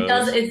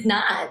goes. It's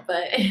not,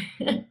 but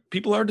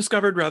People are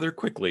discovered rather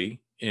quickly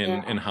in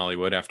yeah. in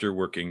Hollywood after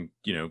working,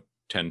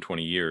 10,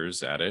 20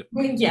 years at it.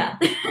 Yeah.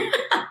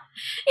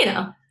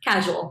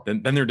 Casual.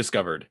 Then they're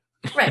discovered.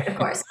 Right, of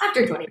course.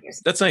 After 20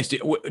 years. That's nice.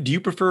 Do you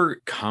prefer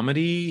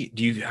comedy?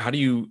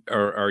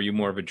 Or are you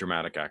more of a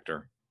dramatic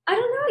actor? I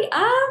don't know.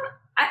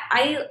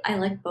 I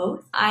like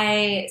both.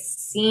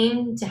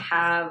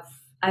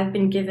 I've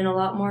been given a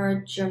lot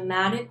more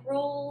dramatic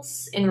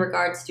roles in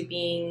regards to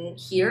being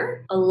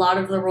here. A lot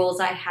of the roles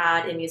I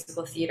had in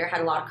musical theater had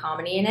a lot of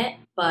comedy in it,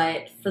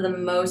 but for the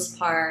most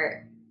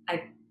part,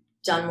 I've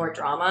done more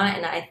drama,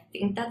 and I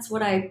think that's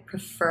what I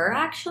prefer,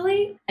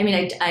 actually. I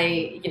mean,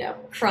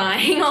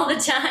 crying all the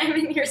time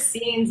in your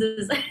scenes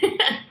is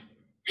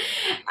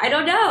I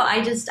don't know.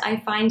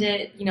 I find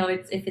it,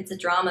 if it's a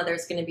drama,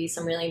 there's going to be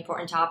some really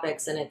important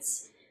topics, and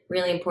it's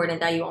really important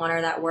that you honor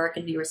that work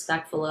and be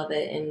respectful of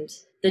it. And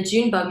the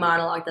Junebug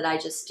monologue that I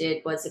just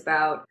did was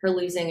about her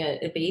losing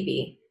a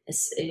baby.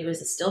 It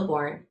was a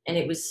stillborn, and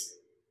it was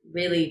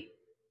really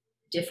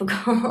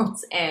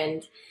difficult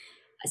and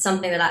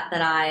something that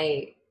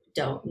I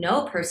don't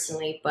know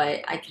personally, but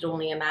I could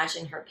only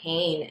imagine her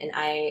pain, and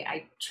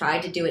I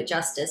tried to do it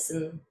justice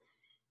and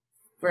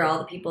for all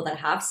the people that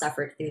have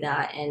suffered through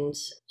that, and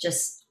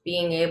just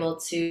being able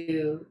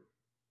to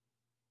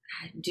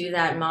do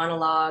that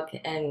monologue.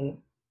 And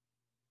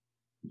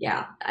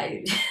yeah,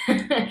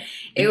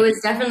 it was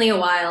definitely a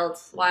wild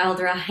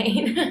ride.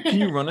 Can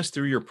you run us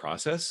through your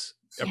process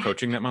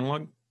approaching that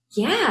monologue?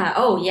 Yeah.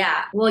 Oh,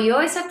 yeah. Well, you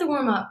always have to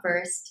warm up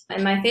first.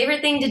 And my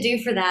favorite thing to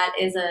do for that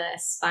is a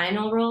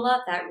spinal roll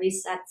up that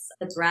resets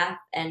the breath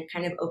and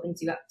kind of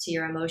opens you up to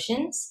your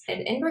emotions.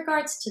 And in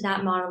regards to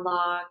that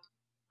monologue,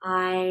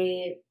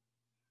 I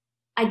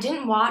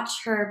didn't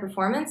watch her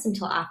performance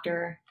until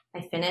after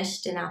I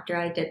finished and after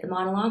I did the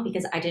monologue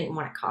because I didn't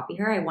want to copy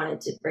her. I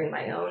wanted to bring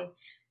my own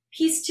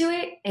piece to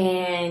it.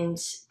 And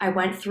I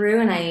went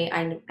through and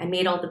I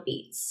made all the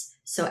beats.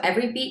 So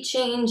every beat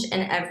change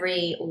and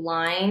every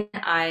line,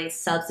 I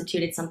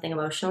substituted something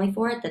emotionally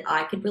for it that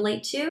I could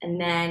relate to.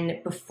 And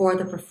then before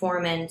the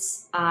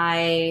performance,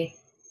 I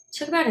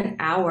took about an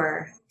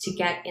hour to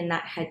get in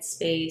that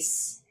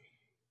headspace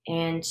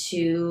and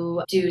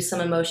to do some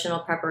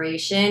emotional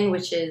preparation,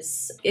 which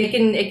is it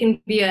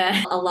can be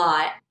a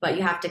lot, but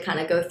you have to kind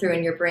of go through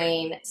in your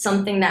brain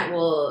something that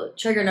will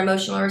trigger an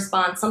emotional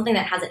response, something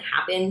that hasn't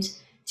happened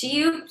to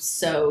you,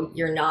 so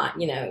you're not,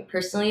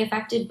 personally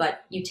affected,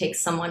 but you take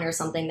someone or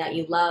something that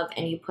you love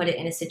and you put it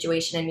in a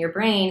situation in your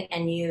brain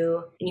and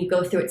you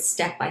go through it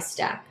step by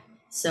step.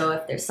 So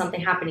if there's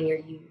something happening,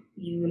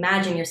 you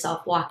imagine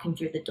yourself walking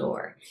through the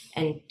door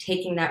and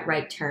taking that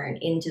right turn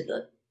into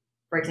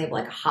for example,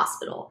 like a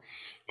hospital,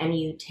 and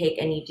you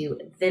do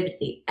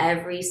vividly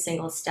every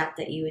single step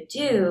that you would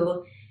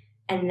do.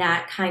 And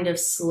that kind of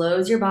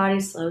slows your body,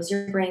 slows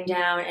your brain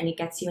down, and it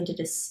gets you into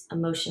this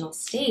emotional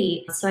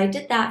state. So I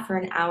did that for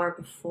an hour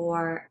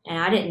before, and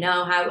I didn't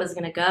know how it was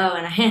going to go.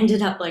 And I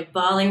ended up like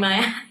bawling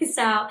my eyes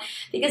out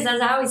because as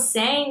I was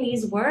saying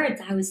these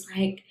words, I was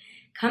like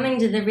coming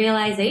to the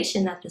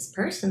realization that this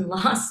person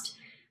lost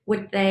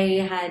what they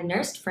had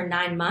nursed for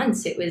 9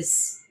 months.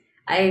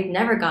 I've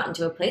never gotten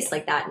to a place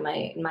like that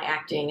in my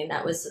acting, and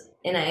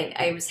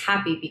I was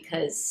happy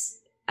because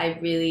I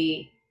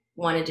really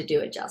wanted to do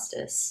it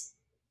justice.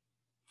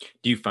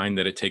 Do you find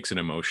that it takes an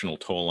emotional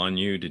toll on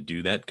you to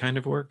do that kind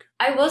of work?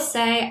 I will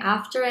say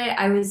after it,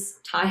 I was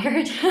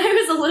tired. I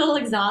was a little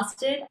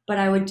exhausted, but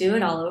I would do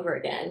it all over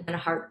again in a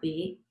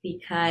heartbeat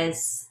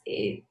because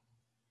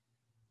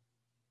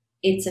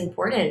it's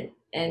important,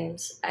 and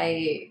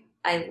I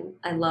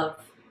love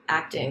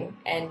acting,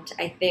 and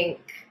I think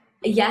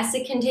yes,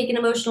 it can take an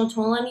emotional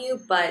toll on you,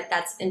 but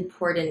that's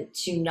important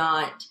to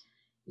not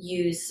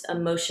use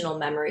emotional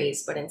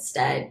memories, but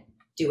instead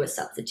do a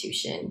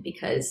substitution,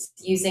 because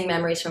using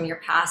memories from your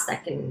past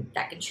that can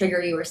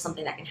trigger you, or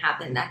something that can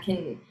happen that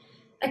can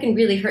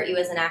really hurt you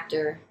as an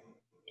actor,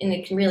 and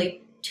it can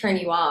really turn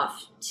you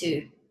off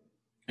to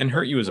and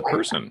hurt you as a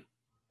person.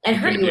 And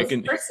hurt you as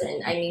a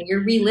person. I mean,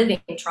 you're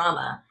reliving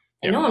trauma,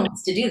 and no one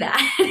wants to do that.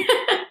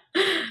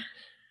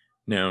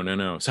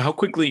 No. So how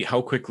quickly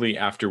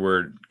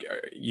afterward,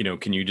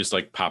 can you just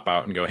like pop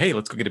out and go, hey,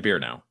 let's go get a beer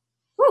now?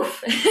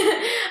 Oof.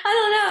 I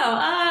don't know.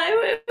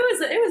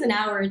 It was an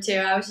hour or two.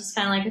 I was just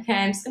kind of like, okay,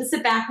 I'm just going to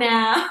sit back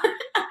now,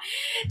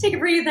 take a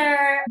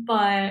breather.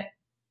 But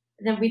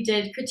then we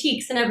did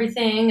critiques and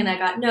everything, and I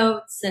got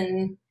notes,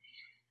 and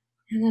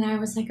then I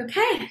was like,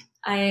 okay,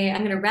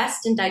 I'm going to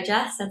rest and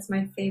digest. That's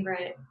my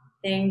favorite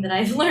thing that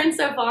I've learned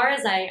so far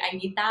is I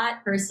need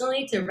that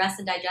personally to rest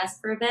and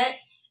digest for a bit.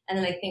 And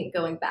then I think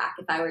going back,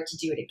 if I were to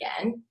do it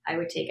again, I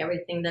would take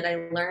everything that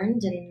I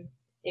learned and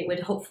it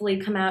would hopefully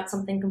come out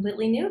something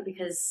completely new,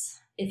 because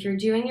if you're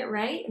doing it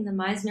right in the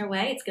Meisner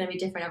way, it's going to be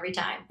different every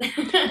time.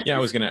 Yeah, I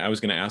was going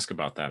to ask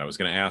about that. I was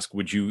going to ask,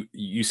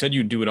 you said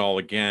you'd do it all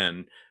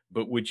again,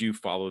 but would you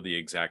follow the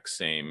exact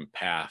same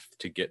path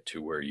to get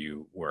to where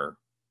you were?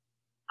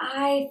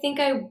 I think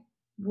I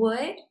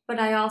would, but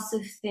I also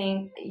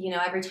think,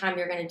 every time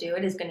you're going to do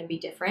it is going to be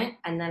different.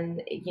 And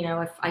then,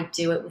 if I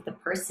do it with the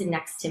person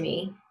next to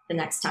me the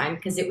next time,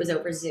 because it was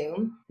over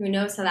Zoom, who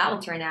knows how that will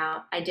turn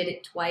out. I did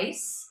it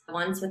twice,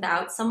 once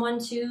without someone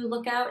to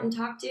look out and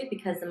talk to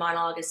because the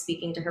monologue is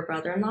speaking to her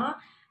brother-in-law.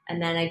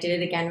 And then I did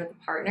it again with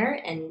a partner,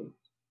 and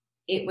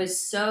it was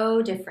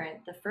so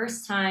different. The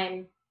first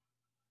time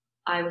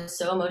I was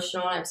so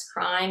emotional and I was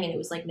crying and it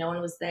was like no one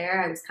was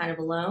there. I was kind of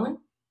alone.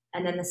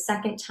 And then the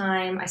second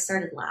time I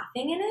started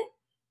laughing in it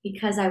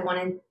because I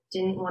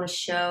didn't want to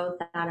show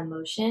that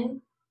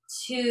emotion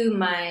to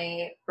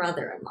my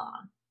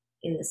brother-in-law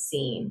in the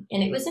scene.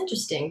 And it was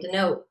interesting to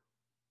note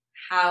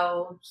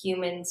how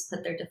humans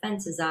put their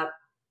defenses up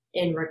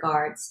in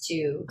regards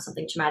to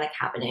something traumatic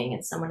happening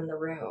and someone in the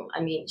room.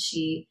 I mean,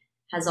 she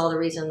has all the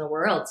reason in the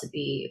world to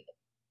be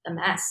a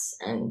mess,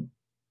 and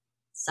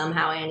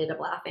somehow I ended up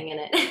laughing in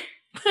it.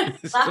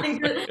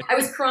 I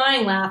was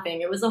crying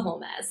laughing. It was a whole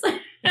mess.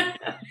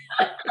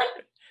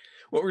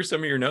 What were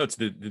some of your notes?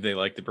 Did they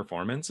like the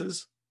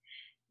performances?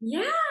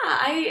 Yeah,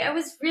 I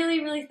was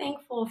really, really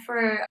thankful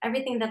for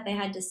everything that they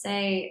had to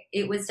say.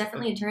 It was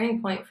definitely a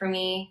turning point for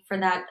me for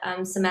that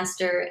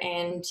semester.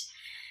 And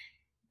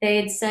they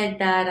had said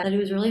that it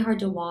was really hard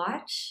to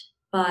watch,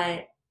 but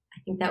I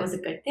think that was a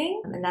good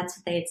thing. And that's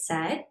what they had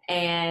said.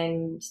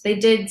 And they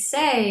did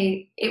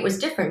say it was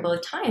different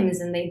both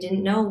times, and they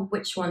didn't know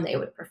which one they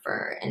would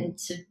prefer. And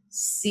to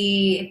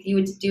see if you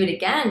would do it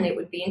again, it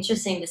would be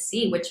interesting to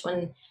see which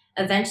one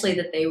eventually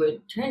that they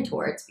would turn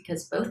towards,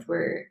 because both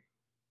were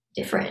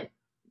different.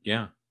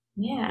 Yeah.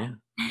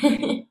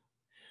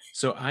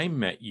 So I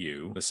met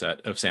you the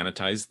set of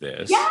Sanitize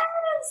This.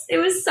 Yes, it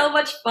was so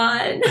much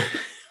fun.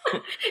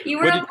 You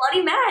were What a did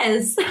bloody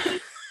mess.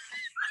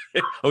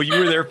 Oh, you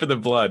were there for the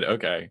blood.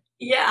 Okay.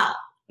 Yeah.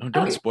 Oh, Oh,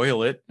 don't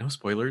spoil it. No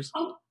spoilers.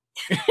 oh.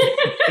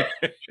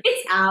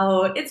 It's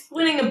out. It's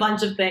winning a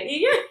bunch of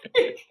things.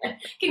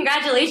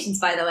 Congratulations,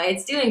 by the way.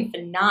 It's doing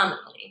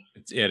phenomenally.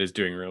 It is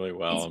doing really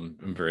well. It's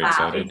I'm very wow,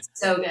 excited. it's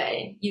so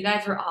good. You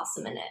guys were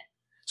awesome in it.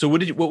 So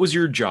what was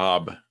your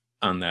job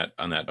on that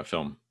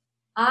film?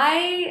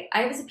 I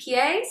was a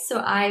PA, so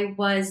I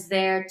was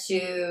there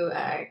to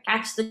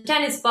catch the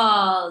tennis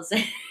balls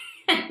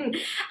and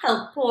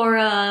help pour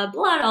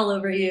blood all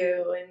over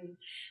you and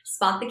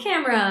spot the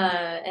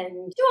camera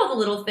and do all the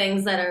little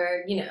things that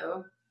are,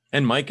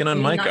 And Mike and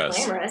maybe unmike not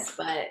us. glamorous,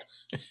 but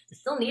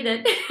still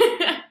needed.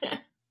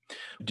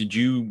 Did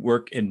you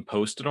work in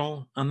post at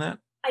all on that?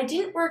 I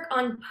didn't work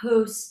on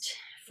post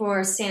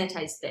for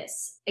Sanitize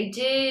This. I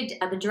did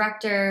the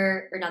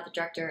director, or not the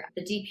director,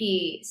 the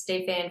DP,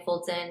 Stefan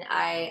Fulton.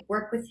 I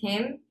worked with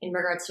him in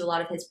regards to a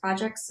lot of his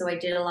projects. So I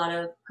did a lot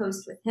of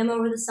post with him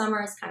over the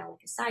summer as kind of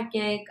like a side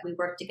gig. We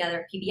worked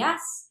together at PBS.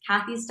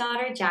 Kathy's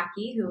daughter,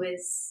 Jackie, who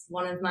is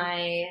one of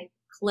my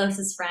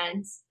closest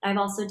friends. I've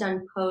also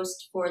done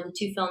post for the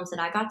 2 films that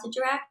I got to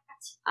direct.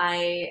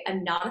 I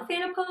am not a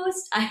fan of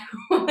post. I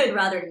would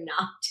rather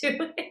not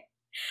do it,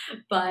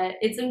 but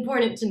it's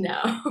important to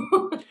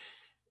know.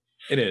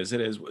 It is.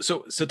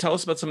 So tell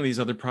us about some of these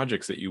other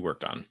projects that you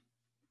worked on.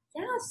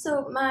 Yeah,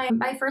 so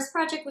my first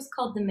project was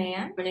called The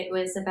Man, and it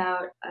was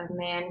about a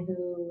man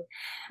who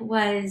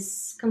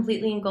was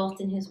completely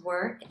engulfed in his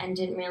work and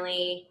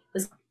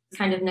was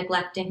kind of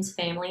neglecting his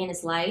family and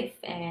his life.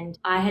 And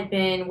I had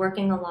been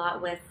working a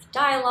lot with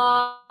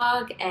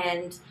dialogue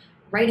and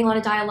writing a lot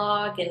of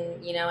dialogue,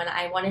 and and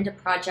I wanted a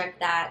project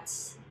that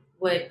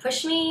would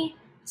push me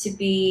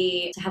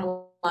to have a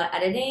lot of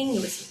editing.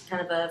 It was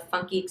kind of a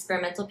funky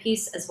experimental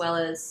piece as well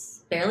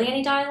as barely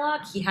any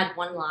dialogue. He had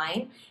one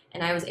line,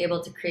 and I was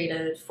able to create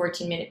a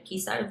 14-minute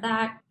piece out of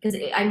that because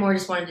I more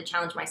just wanted to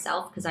challenge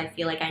myself because I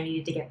feel like I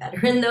needed to get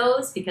better in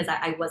those because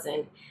I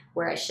wasn't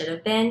where I should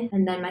have been.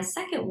 And then my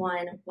second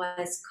one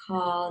was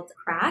called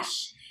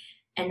Crash,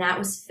 and that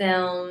was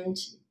filmed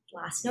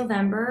last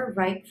November,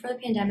 right before the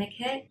pandemic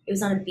hit. It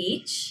was on a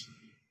beach,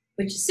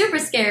 which is super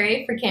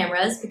scary for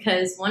cameras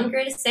because one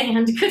grain of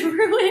sand could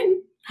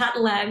ruin that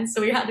lens.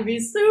 So we had to be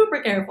super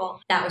careful.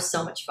 That was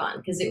so much fun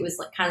because it was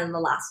like kind of the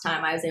last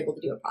time I was able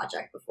to do a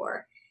project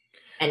before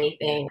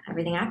everything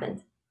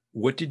happened.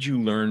 What did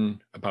you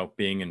learn about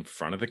being in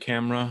front of the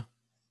camera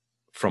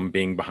from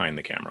being behind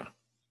the camera?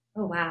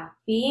 Oh, wow.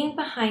 Being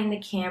behind the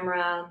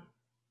camera,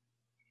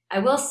 I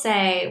will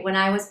say when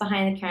I was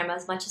behind the camera,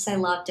 as much as I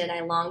loved it,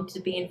 I longed to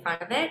be in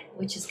front of it,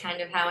 which is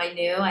kind of how I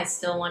knew I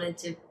still wanted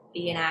to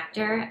be an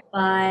actor.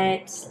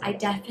 But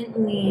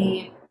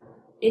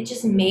it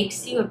just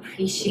makes you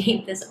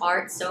appreciate this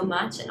art so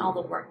much and all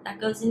the work that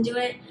goes into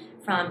it,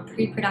 from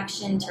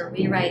pre-production to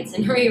rewrites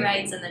and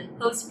rewrites and then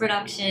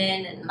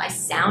post-production. And my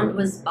sound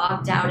was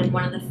bogged out in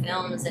one of the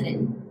films and it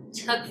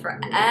took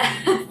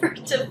forever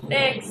to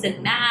fix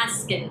and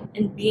mask,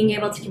 and being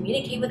able to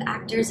communicate with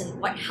actors and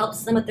what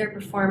helps them with their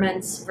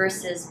performance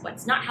versus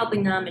what's not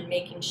helping them, and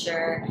making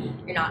sure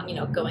you're not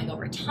going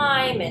over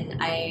time.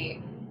 And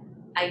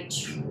I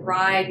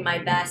tried my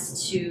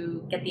best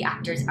to get the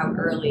actors out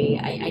early.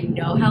 I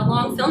know how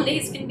long film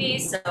days can be,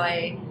 so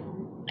I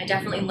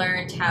definitely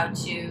learned how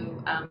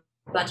to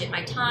budget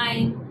my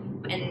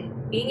time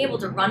and being able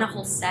to run a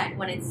whole set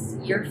when it's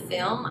your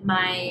film.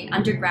 My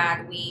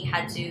undergrad, we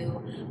had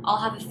to all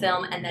have a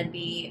film and then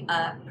be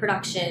a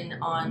production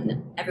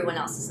on everyone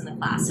else's in the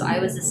class. So I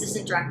was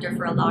assistant director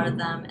for a lot of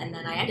them, and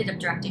then I ended up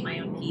directing my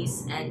own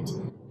piece.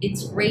 And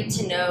it's great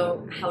to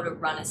know how to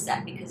run a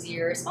set because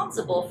you're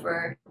responsible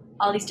for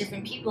all these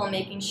different people and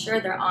making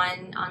sure they're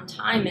on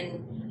time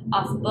and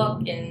off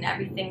book and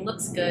everything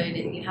looks good,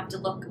 and you have to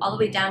look all the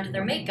way down to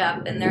their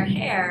makeup and their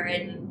hair,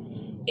 and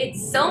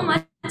it's so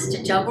much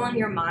to juggle in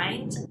your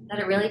mind that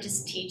it really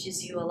just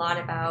teaches you a lot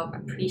about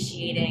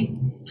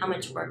appreciating how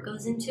much work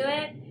goes into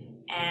it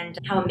and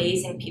how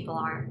amazing people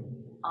are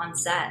on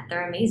set.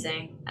 They're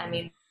amazing. I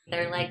mean,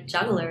 they're like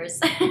jugglers.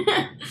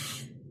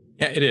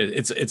 Yeah, it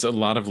is. It's a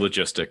lot of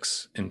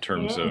logistics in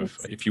terms of,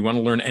 if you want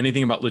to learn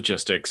anything about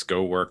logistics,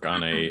 go work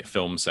on a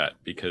film set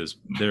because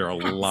there are a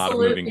lot of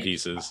moving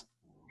pieces.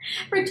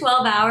 For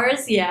 12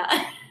 hours,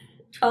 yeah.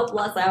 12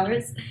 plus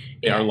hours.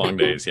 They are long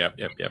days. Yep.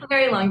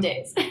 Very long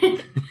days.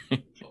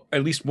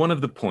 At least one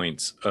of the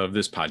points of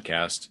this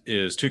podcast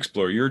is to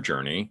explore your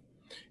journey,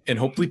 and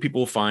hopefully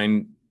people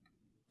find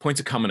points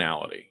of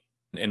commonality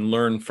and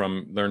learn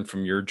from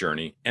your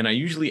journey. And I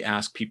usually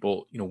ask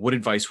people, what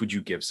advice would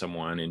you give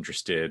someone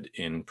interested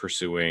in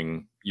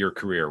pursuing your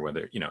career,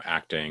 whether,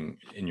 acting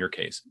in your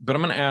case. But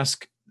I'm going to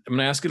ask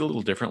it a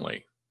little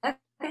differently.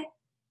 Okay.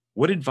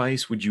 What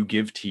advice would you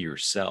give to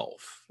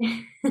yourself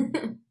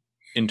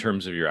in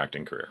terms of your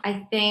acting career?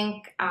 I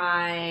think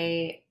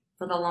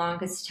for the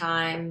longest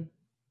time,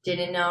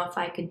 didn't know if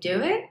I could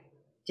do it.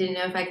 Didn't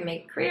know if I could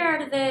make a career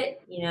out of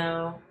it,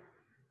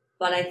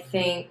 But I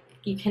think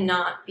You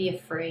cannot be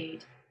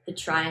afraid to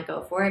try and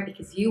go for it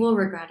because you will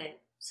regret it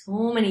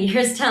so many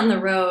years down the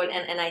road.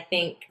 And I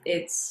think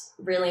it's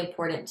really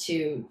important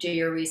to do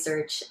your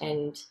research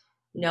and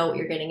know what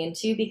you're getting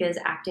into because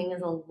acting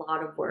is a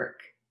lot of work,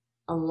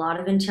 a lot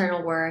of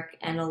internal work,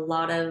 and a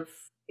lot of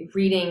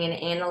reading and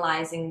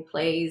analyzing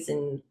plays.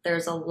 And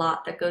there's a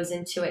lot that goes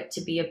into it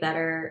to be a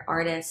better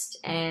artist.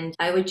 And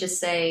I would just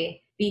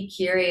say be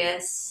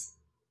curious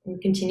and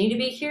continue to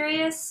be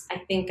curious. I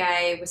think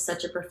I was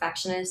such a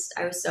perfectionist.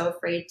 I was so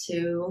afraid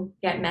to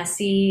get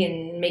messy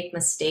and make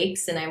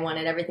mistakes, and I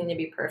wanted everything to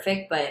be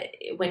perfect. But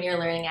when you're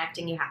learning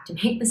acting, you have to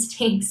make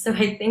mistakes. So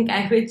I think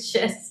I would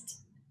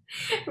just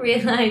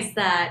realize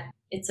that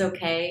it's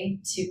okay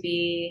to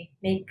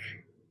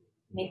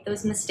make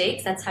those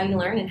mistakes. That's how you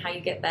learn and how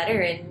you get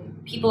better.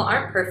 And people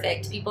aren't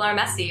perfect. People are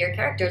messy. Your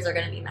characters are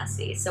going to be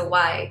messy. So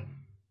why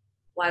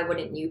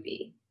wouldn't you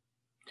be?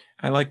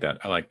 I like that.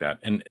 I like that.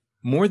 And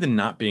more than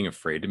not being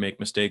afraid to make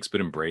mistakes,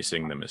 but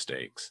embracing the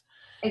mistakes.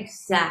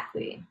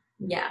 Exactly.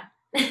 Yeah.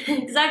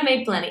 Because I've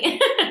made plenty.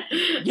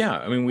 Yeah,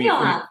 I mean, We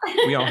all have.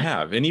 we all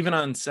have, and even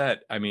on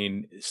set, I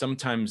mean,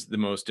 sometimes the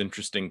most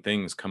interesting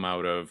things come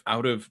out of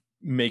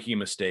making a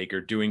mistake or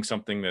doing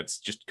something that's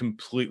just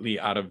completely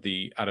out of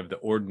the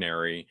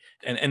ordinary,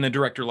 and the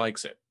director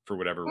likes it for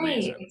whatever Right,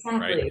 reason,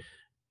 right? exactly.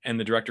 And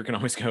the director can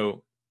always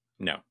go,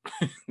 no,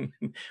 Yeah,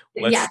 they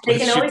let's can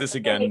shoot always this say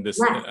again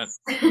less.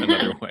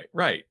 another way.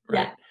 Right,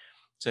 right. Yeah.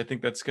 So I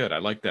think that's good. I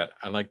like that.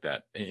 I like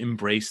that.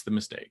 Embrace the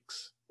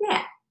mistakes.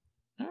 Yeah,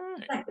 All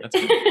right, that's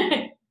good.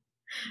 exactly.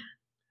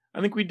 I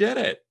think we did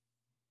it.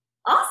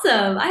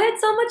 Awesome. I had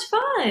so much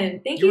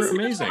fun. Thank You you were so much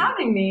for amazing.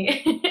 having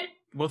me.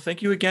 Well,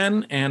 thank you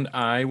again, and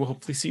I will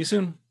hopefully see you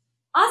soon.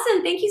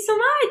 Awesome. Thank you so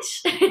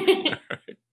much. All right.